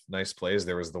couple of nice plays.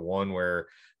 There was the one where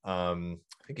I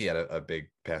think he had a big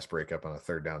pass breakup on a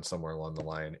third down somewhere along the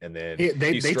line. And then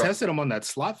they tested him on that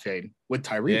slot fade with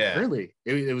Tyreek early.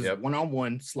 It was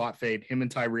one-on-one slot fade, him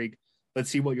and Tyreek. Let's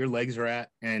see what your legs are at.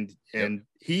 And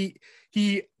he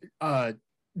was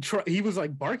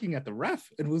like barking at the ref.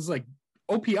 It was like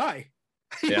OPI.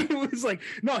 He was like,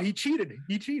 no, he cheated.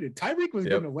 Tyreek was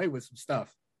getting away with some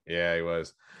stuff. Yeah, he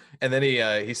was. And then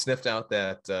he sniffed out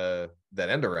that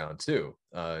end around too,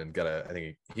 and I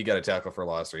think he got a tackle for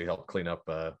loss, or he helped clean up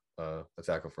a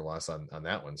tackle for loss on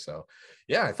that one. So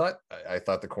yeah, I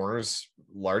thought the corners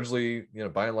largely,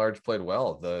 by and large, played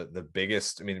well. The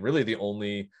biggest, really the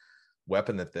only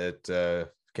weapon that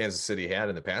Kansas City had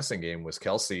in the passing game was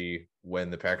Kelsey when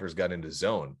the Packers got into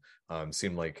zone.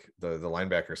 Seemed like the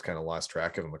linebackers kind of lost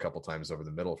track of him a couple times over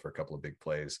the middle for a couple of big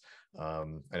plays.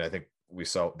 And I think we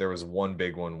saw there was one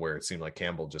big one where it seemed like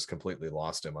Campbell just completely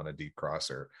lost him on a deep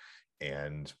crosser,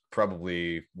 and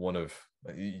probably one of,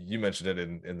 you mentioned it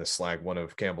in the Slack, one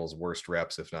of Campbell's worst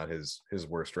reps, if not his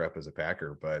worst rep as a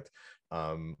Packer. But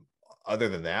other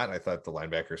than that, I thought the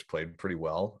linebackers played pretty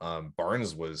well.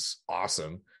 Barnes was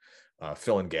awesome,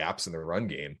 filling gaps in the run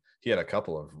game. He had a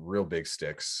couple of real big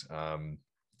sticks,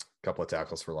 couple of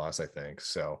tackles for loss, I think.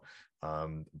 So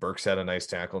Burks had a nice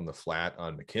tackle in the flat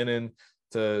on McKinnon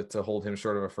to hold him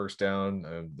short of a first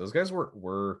down. Those guys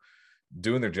were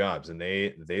doing their jobs, and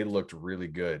they looked really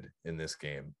good in this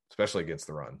game, especially against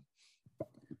the run.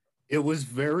 It was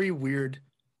very weird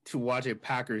to watch a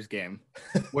Packers game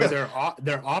where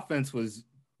their offense was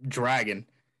dragging,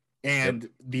 And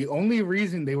the only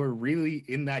reason they were really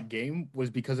in that game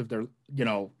was because of their,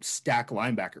 stack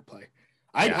linebacker play.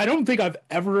 I don't think I've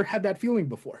ever had that feeling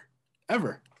before,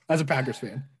 ever, as a Packers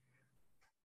fan.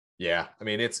 Yeah. I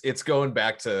mean, it's going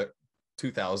back to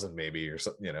 2000 maybe or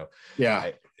something,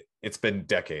 Yeah. It's been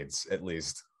decades at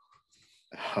least.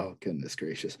 Oh, goodness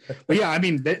gracious. But yeah, I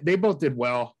mean, they both did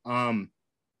well.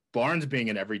 Barnes being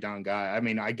an every down guy. I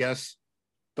mean, I guess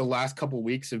the last couple of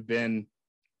weeks have been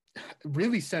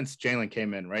really since Jalen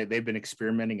came in, right? They've been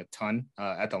experimenting a ton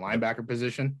at the linebacker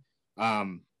position.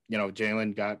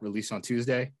 Jalen got released on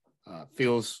Tuesday.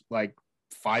 Feels like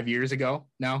 5 years ago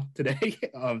now today.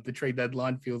 The trade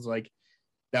deadline feels like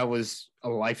that was a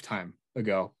lifetime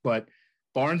ago. But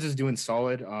Barnes is doing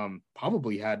solid.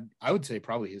 Probably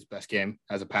his best game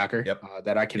as a Packer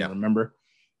that I can remember.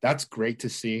 That's great to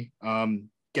see.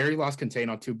 Gary lost contain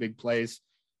on 2 big plays.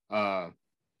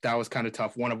 That was kind of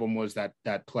tough. One of them was that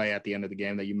play at the end of the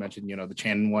game that you mentioned, the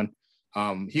Channon one.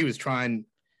 He was trying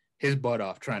his butt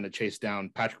off trying to chase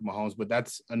down Patrick Mahomes, but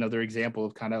that's another example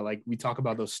of kind of like we talk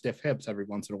about those stiff hips every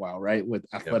once in a while, right? With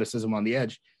athleticism on the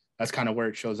edge. That's kind of where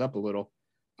it shows up a little.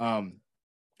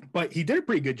 But he did a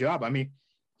pretty good job. I mean,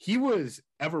 he was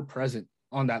ever present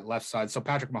on that left side. So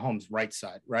Patrick Mahomes' right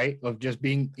side, right? Of just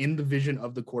being in the vision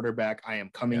of the quarterback. I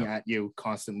am coming at you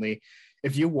constantly.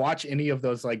 If you watch any of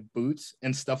those like boots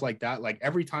and stuff like that, like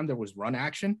every time there was run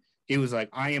action, he was like,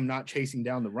 I am not chasing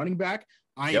down the running back.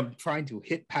 I am trying to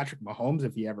hit Patrick Mahomes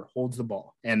if he ever holds the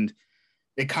ball. And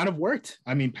it kind of worked.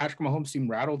 I mean, Patrick Mahomes seemed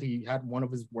rattled. He had one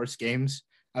of his worst games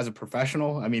as a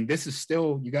professional. I mean, this is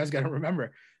still, you guys got to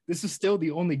remember, this is still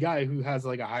the only guy who has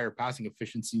like a higher passing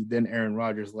efficiency than Aaron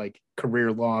Rodgers, like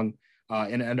career long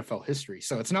in NFL history.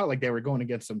 So it's not like they were going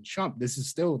against some chump. This is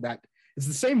still it's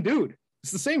the same dude.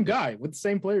 It's the same guy with the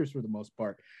same players for the most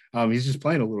part. He's just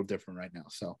playing a little different right now.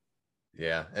 So,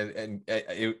 yeah. And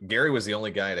Gary was the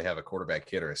only guy to have a quarterback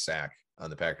hit or a sack on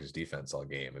the Packers defense all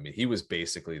game. I mean, he was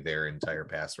basically their entire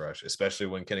pass rush, especially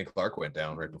when Kenny Clark went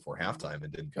down right before halftime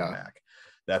and didn't come back.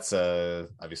 That's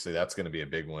obviously that's going to be a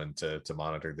big one to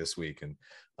monitor this week and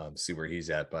see where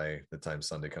he's at by the time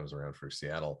Sunday comes around for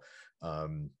Seattle.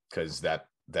 Cause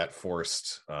that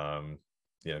forced,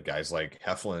 guys like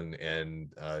Heflin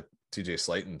and TJ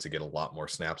Slayton to get a lot more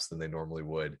snaps than they normally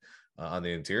would on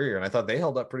the interior. And I thought they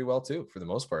held up pretty well too, for the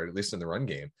most part, at least in the run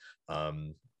game.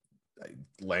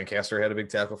 Lancaster had a big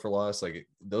tackle for loss. Like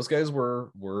those guys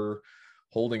were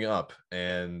holding up.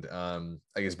 And I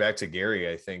guess back to Gary,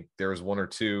 I think there was 1 or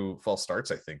 2 false starts.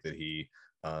 I think that he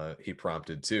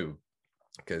prompted too,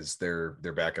 because their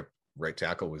backup right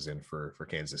tackle was in for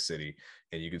Kansas City.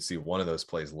 And you could see one of those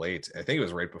plays late. I think it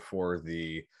was right before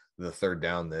the third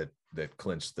down that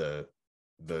clinched the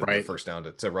first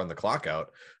down to run the clock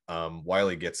out.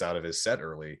 Wiley gets out of his set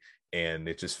early, and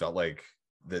it just felt like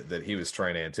that he was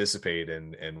trying to anticipate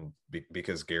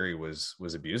because Gary was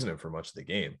abusing him for much of the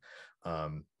game.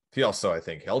 He also, I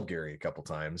think, held Gary a couple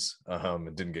times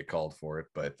and didn't get called for it,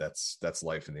 but that's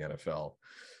life in the NFL.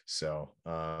 So,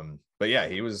 but yeah,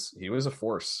 he was a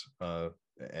force.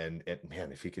 And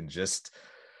man, if he can just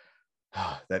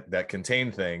that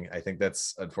contain thing, I think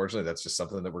that's just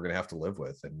something that we're going to have to live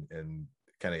with, and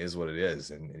kind of is what it is.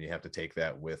 And you have to take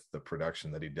that with the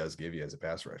production that he does give you as a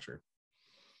pass rusher.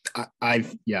 I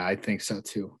think so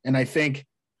too. And I think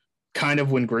kind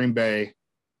of when Green Bay,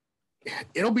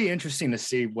 it'll be interesting to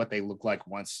see what they look like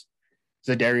once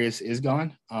Za'Darius is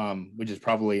gone, which is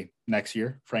probably next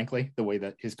year, frankly, the way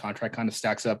that his contract kind of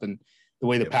stacks up and the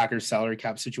way the Packers salary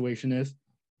cap situation is.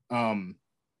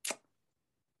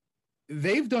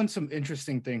 They've done some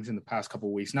interesting things in the past couple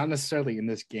of weeks, not necessarily in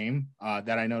this game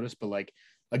that I noticed, but like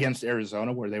against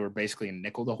Arizona, where they were basically in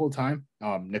nickel the whole time,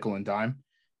 nickel and dime.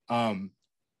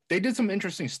 They did some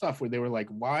interesting stuff where they were like,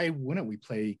 why wouldn't we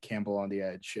play Campbell on the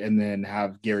edge and then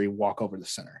have Gary walk over the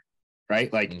center,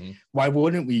 right? Like, why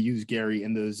wouldn't we use Gary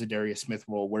in the Za'Darius Smith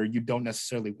role where you don't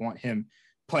necessarily want him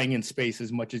playing in space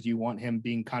as much as you want him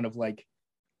being kind of like,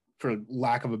 for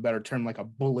lack of a better term, like a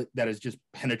bullet that is just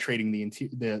penetrating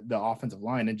the offensive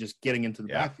line and just getting into the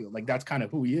backfield. Like, that's kind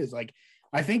of who he is. Like,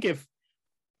 I think if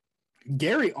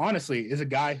Gary honestly is a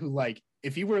guy who, like,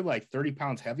 if he were like 30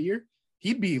 pounds heavier,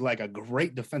 he'd be like a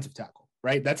great defensive tackle,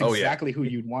 right? That's exactly who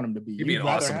you'd want him to be. He'd be an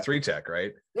awesome 3-tech,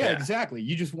 right? Yeah, exactly.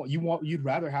 You'd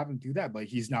rather have him do that, but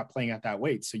he's not playing at that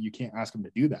weight, so you can't ask him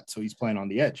to do that. So he's playing on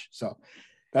the edge. So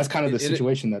that's kind of the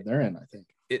situation that they're in, I think.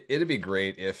 It'd be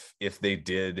great if they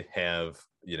did have,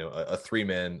 a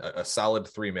 3-man, a solid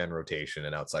 3-man rotation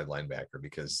and outside linebacker,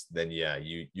 because then,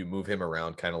 you move him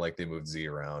around kind of like they moved Z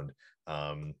around,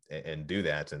 and do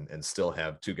that and still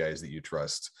have 2 guys that you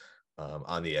trust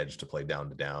on the edge to play down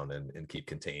to down and keep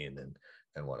contained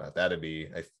and whatnot. That'd be,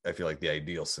 I feel like, the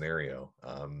ideal scenario.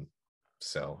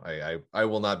 So I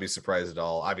will not be surprised at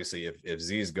all. Obviously, if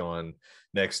Z's gone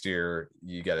next year,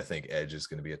 you got to think edge is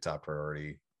going to be a top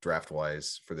priority draft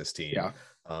wise for this team. Yeah.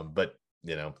 But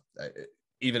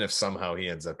even if somehow he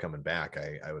ends up coming back,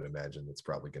 I would imagine that's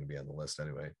probably going to be on the list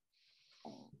anyway.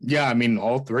 Yeah, I mean,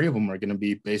 all three of them are going to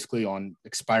be basically on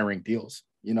expiring deals,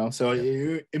 so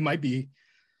it might be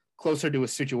closer to a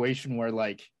situation where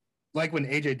like when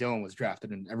AJ Dillon was drafted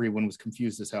and everyone was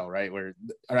confused as hell, right? Or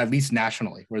at least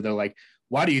nationally, where they're like,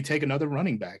 why do you take another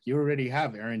running back? You already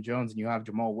have Aaron Jones and you have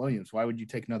Jamal Williams. Why would you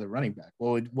take another running back?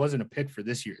 Well, it wasn't a pick for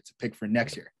this year. It's a pick for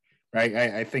next year, right?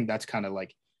 I think that's kind of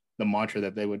like the mantra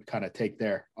that they would kind of take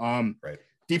there. Right.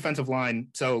 Defensive line.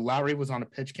 So Lowry was on a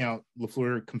pitch count.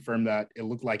 LaFleur confirmed that it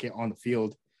looked like it on the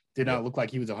field. Did not look like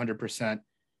he was 100%.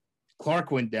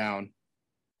 Clark went down.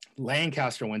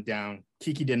 Lancaster went down.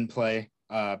 Kiki didn't play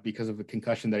because of a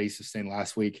concussion that he sustained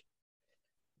last week.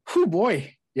 Whew,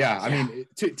 boy. Yeah. I mean,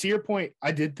 to your point,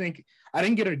 I did think I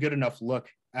didn't get a good enough look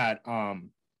at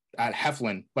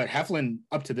Heflin, but Heflin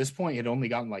up to this point had only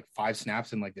gotten like 5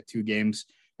 snaps in like the 2 games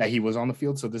that he was on the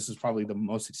field. So this is probably the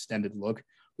most extended look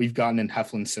we've gotten in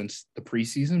Heflin since the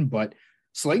preseason, but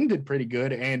Slayton did pretty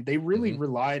good. And they really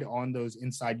relied on those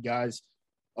inside guys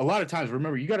a lot of times.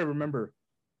 You got to remember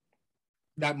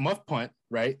that muff punt,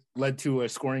 right, led to a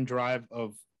scoring drive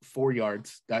of 4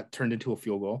 yards that turned into a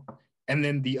field goal. And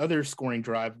then the other scoring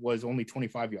drive was only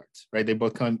 25 yards, right? They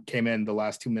both came in the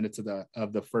last 2 minutes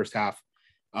of the first half.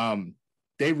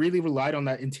 They really relied on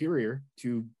that interior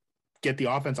to get the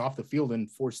offense off the field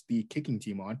and force the kicking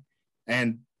team on.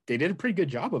 And they did a pretty good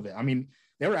job of it. I mean,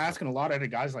 they were asking a lot out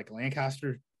of guys like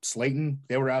Lancaster, Slayton.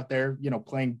 They were out there,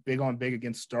 playing big on big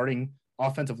against starting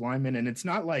offensive linemen. And it's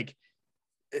not like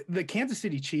the Kansas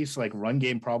City Chiefs, like, run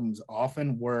game problems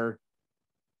often were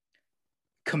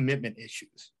commitment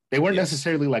issues. They weren't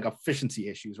necessarily like efficiency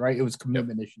issues, right? It was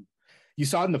commitment issues. You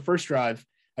saw it in the first drive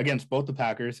against both the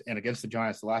Packers and against the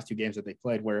Giants, the last 2 games that they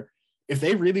played, where if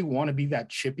they really want to be that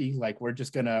chippy, like, we're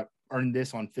just going to earn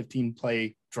this on 15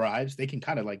 play drives, they can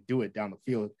kind of like do it down the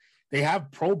field. They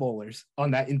have Pro Bowlers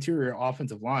on that interior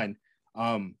offensive line.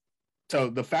 So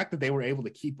the fact that they were able to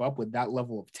keep up with that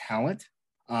level of talent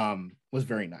was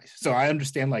very nice. So I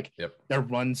understand their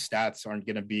run stats aren't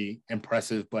going to be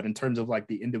impressive, but in terms of like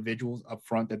the individuals up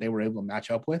front that they were able to match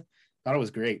up with, I thought it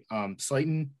was great.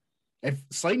 Slayton, if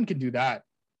Slayton can do that,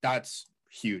 that's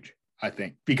huge, I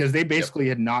think, because they basically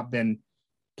had not been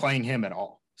playing him at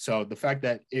all. So the fact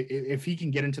that if he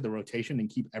can get into the rotation and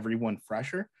keep everyone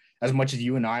fresher, as much as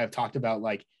you and I have talked about,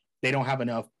 like, they don't have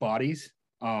enough bodies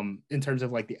in terms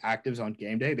of like the actives on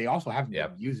game day, they also haven't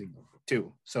been using them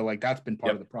too. So like that's been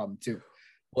part of the problem too.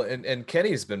 Well, and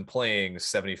Kenny's been playing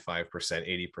 75%,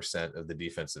 80% of the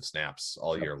defensive snaps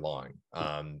all year long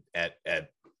at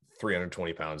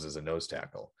 320 pounds as a nose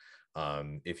tackle.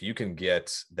 If you can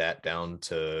get that down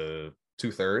to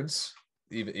 2/3,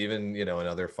 even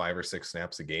another 5 or 6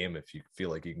 snaps a game, if you feel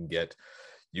like you can get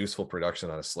useful production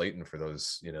out of Slayton for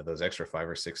those those extra 5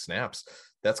 or 6 snaps,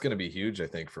 that's going to be huge, I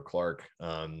think, for Clark.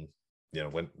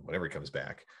 Whenever he comes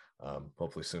back,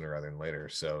 hopefully sooner rather than later.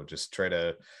 So just try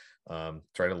to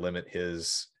limit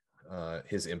his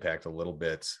impact a little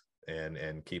bit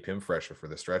and keep him fresher for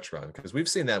the stretch run, because we've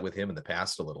seen that with him in the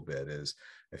past a little bit. Is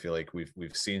I feel like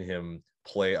we've seen him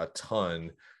play a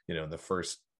ton, in the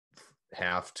first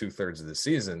half, 2/3 of the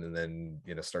season, and then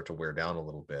start to wear down a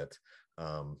little bit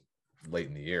late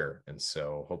in the year. And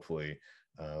so hopefully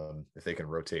if they can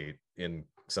rotate in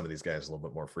some of these guys a little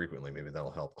bit more frequently, maybe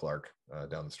that'll help Clark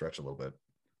down the stretch a little bit.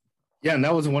 Yeah, and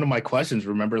that was one of my questions.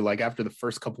 Remember, like, after the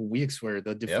first couple of weeks where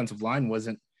the defensive line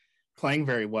wasn't playing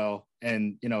very well,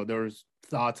 and there was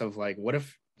thoughts of like, what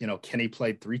if Kenny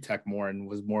played 3-tech more and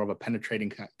was more of a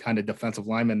penetrating kind of defensive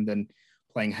lineman than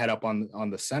playing head up on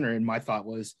the center? And my thought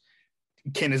was,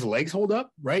 can his legs hold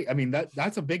up? Right? I mean,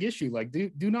 that's a big issue. Like,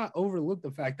 do not overlook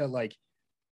the fact that, like,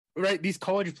 right, these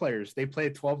college players, they play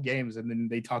 12 games and then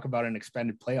they talk about an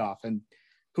expanded playoff. And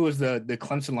who was the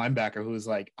Clemson linebacker who was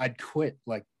like, I'd quit,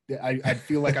 like, I'd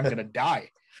feel like I'm gonna die.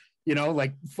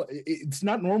 Like, it's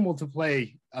not normal to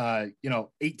play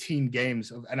 18 games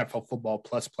of NFL football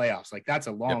plus playoffs. Like, that's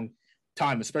a long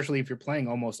time, especially if you're playing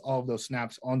almost all of those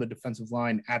snaps on the defensive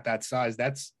line at that size.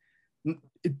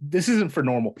 This isn't for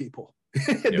normal people.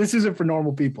 This isn't for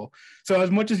normal people. So as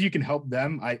much as you can help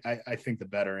them, I think the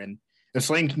better. And if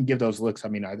Slayton can give those looks, I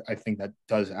mean, I think that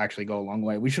does actually go a long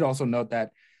way. We should also note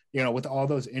that, with all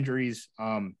those injuries,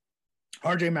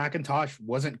 RJ McIntosh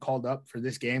wasn't called up for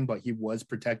this game, but he was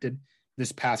protected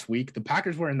this past week. The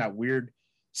Packers were in that weird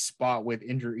spot with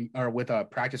injury or with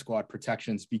practice squad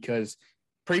protections, because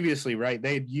previously, right,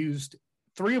 they had used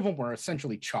 3 of them were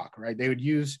essentially chalk, right? They would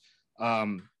use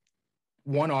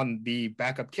one on the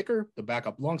backup kicker, the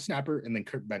backup long snapper, and then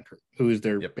Kurt Benkert, who is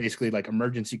their basically like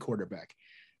emergency quarterback.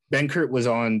 Benkert was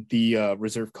on the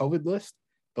reserve COVID list.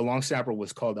 The long snapper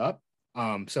was called up.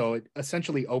 So it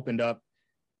essentially opened up,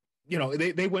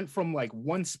 they went from like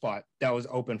one spot that was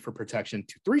open for protection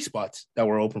to 3 spots that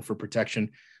were open for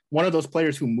protection. One of those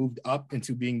players who moved up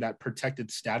into being that protected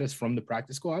status from the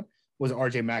practice squad was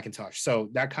RJ McIntosh. So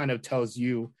that kind of tells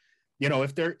you,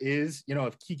 if there is,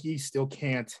 if Kiki still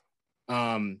can't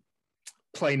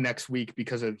play next week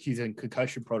because he's in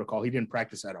concussion protocol. He didn't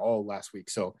practice at all last week.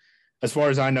 So as far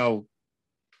as I know,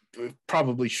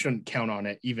 probably shouldn't count on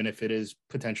it, even if it is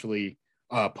potentially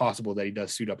possible that he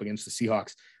does suit up against the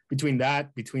Seahawks. Between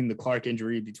the Clark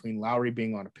injury, between Lowry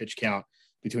being on a pitch count,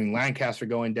 between Lancaster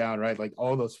going down, right? Like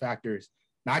all those factors,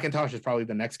 McIntosh is probably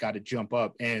the next guy to jump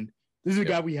up. And this is a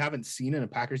guy we haven't seen in a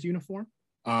Packers uniform.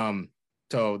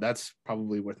 So that's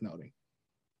probably worth noting.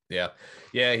 Yeah.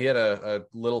 He had a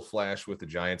little flash with the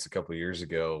Giants a couple of years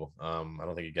ago. I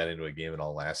don't think he got into a game at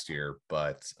all last year,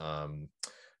 but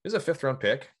it was a 5th round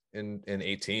pick in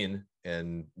 18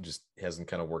 and just hasn't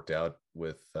kind of worked out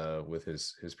with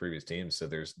his previous teams. So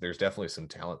there's definitely some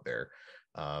talent there.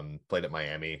 Played at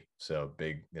Miami, so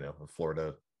big,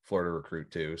 Florida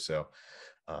recruit too. So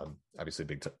obviously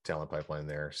big talent pipeline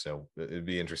there. So it'd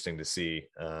be interesting to see,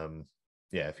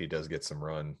 if he does get some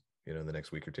run, in the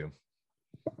next week or two.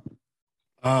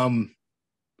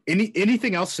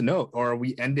 Anything else to note, or are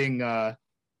we ending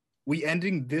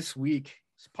this week's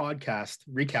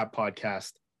recap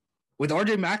podcast with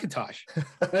RJ McIntosh?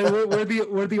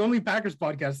 we're the only Packers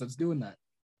podcast that's doing that.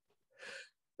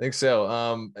 I think so.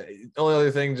 Only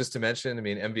other thing just to mention,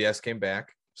 MVS came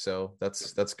back, so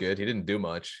that's good. He didn't do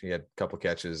much. He had a couple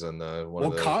catches on the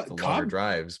longer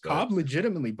drives. But Cobb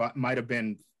legitimately might have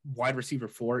been wide receiver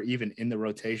 4 even in the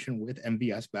rotation with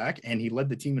MVS back, and he led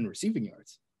the team in receiving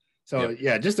yards. So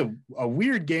just a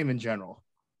weird game in general.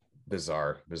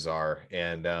 Bizarre.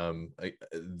 And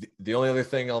the only other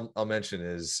thing I'll mention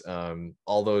is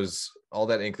all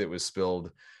that ink that was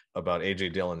spilled about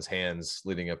AJ Dillon's hands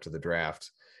leading up to the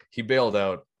draft. He bailed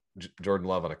out Jordan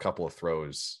Love on a couple of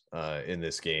throws in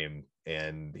this game,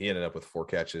 and he ended up with 4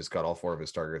 catches, caught all 4 of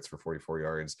his targets for 44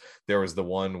 yards. There was the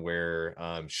one where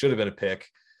should have been a pick,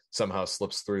 somehow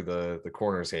slips through the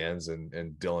corner's hands,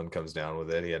 and Dillon comes down with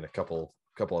it. He had a couple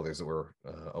others that were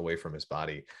away from his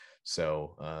body.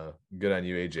 So good on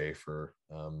you, AJ, for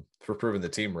proving the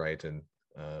team right and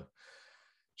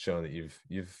showing that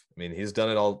he's done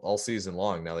it all season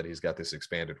long. Now that he's got this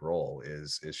expanded role,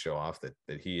 is show off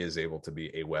that he is able to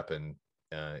be a weapon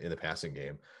in the passing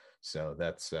game. So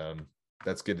that's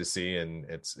good to see, and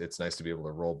it's nice to be able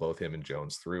to roll both him and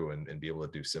Jones through and be able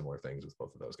to do similar things with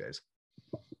both of those guys.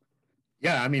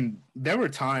 Yeah, there were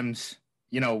times,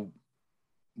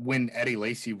 when Eddie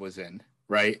Lacy was in,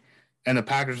 right? And the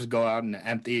Packers would go out in the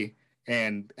empty,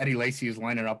 and Eddie Lacy is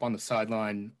lining up on the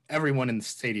sideline. Everyone in the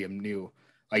stadium knew,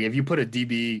 like, if you put a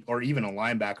DB or even a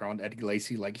linebacker on Eddie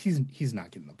Lacy, like, he's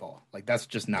not getting the ball. Like, that's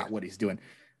just not what he's doing.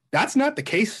 That's not the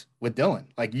case with Dillon.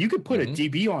 Like, you could put a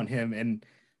DB on him, and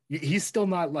he's still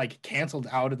not, like, canceled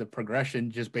out of the progression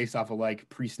just based off of, like,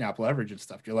 pre-snap leverage and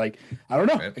stuff. You're like, I don't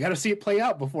know. Right. I got to see it play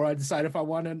out before I decide if I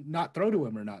want to not throw to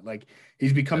him or not. Like,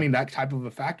 he's becoming that type of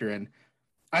a factor. And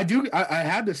I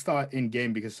had this thought in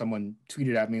game because someone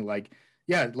tweeted at me, like,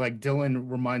 like Dillon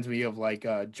reminds me of, like,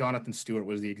 Jonathan Stewart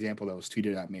was the example that was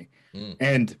tweeted at me.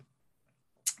 And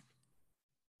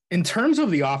in terms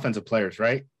of the offensive players,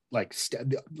 right? Like,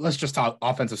 let's just talk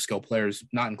offensive skill players,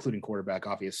 not including quarterback,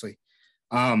 obviously.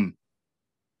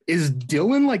 Is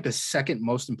Dillon like the second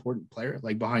most important player,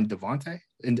 like behind Devontae,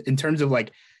 in terms of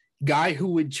like guy who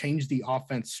would change the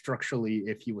offense structurally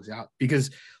if he was out?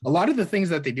 Because a lot of the things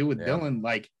that they do with Dillon,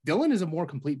 like Dillon is a more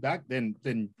complete back than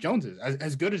Jones is.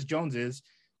 As good as Jones is,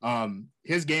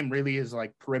 his game really is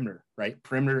like perimeter, right?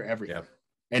 Perimeter everything. Yeah.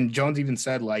 And Jones even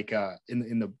said, like,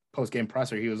 in the post game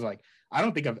presser, he was like, I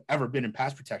don't think I've ever been in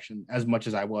pass protection as much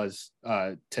as I was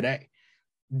today.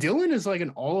 Dillon is like an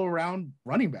all-around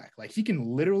running back. Like, he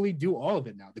can literally do all of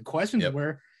it now. The question is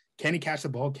where can he catch the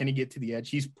ball? Can he get to the edge?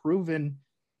 He's proven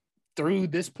through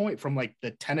this point from like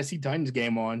the Tennessee Titans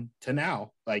game on to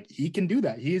now, like he can do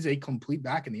that. He is a complete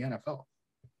back in the NFL.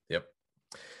 Yep.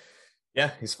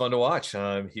 Yeah, he's fun to watch.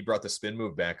 He brought the spin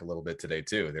move back a little bit today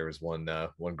too. There was one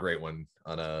great one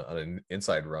on an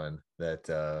inside run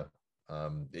that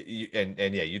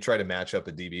you try to match up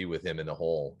a DB with him in the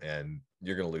hole and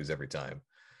you're going to lose every time.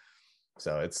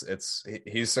 So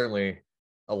he's certainly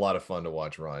a lot of fun to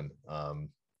watch run.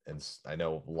 I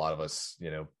know a lot of us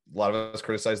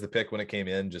criticized the pick when it came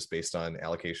in just based on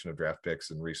allocation of draft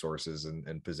picks and resources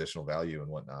and positional value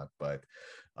and whatnot. But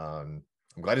I'm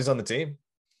glad he's on the team.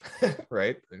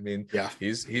 Right. I mean, yeah,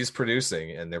 he's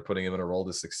producing and they're putting him in a role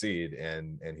to succeed.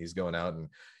 And he's going out and,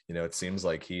 it seems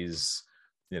like he's,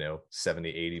 70,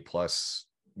 80 plus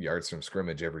yards from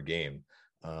scrimmage every game.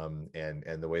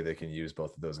 And the way they can use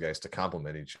both of those guys to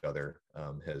complement each other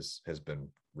has been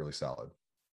really solid.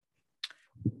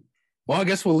 Well, I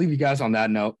guess we'll leave you guys on that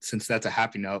note, since that's a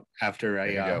happy note after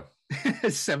a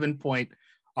 7-point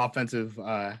offensive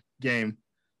game.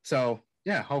 So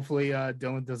yeah, hopefully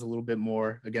Dylan does a little bit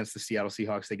more against the Seattle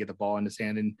Seahawks. They get the ball in his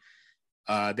hand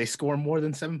and they score more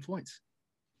than 7 points.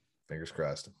 Fingers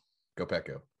crossed. Go Pack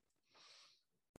Go.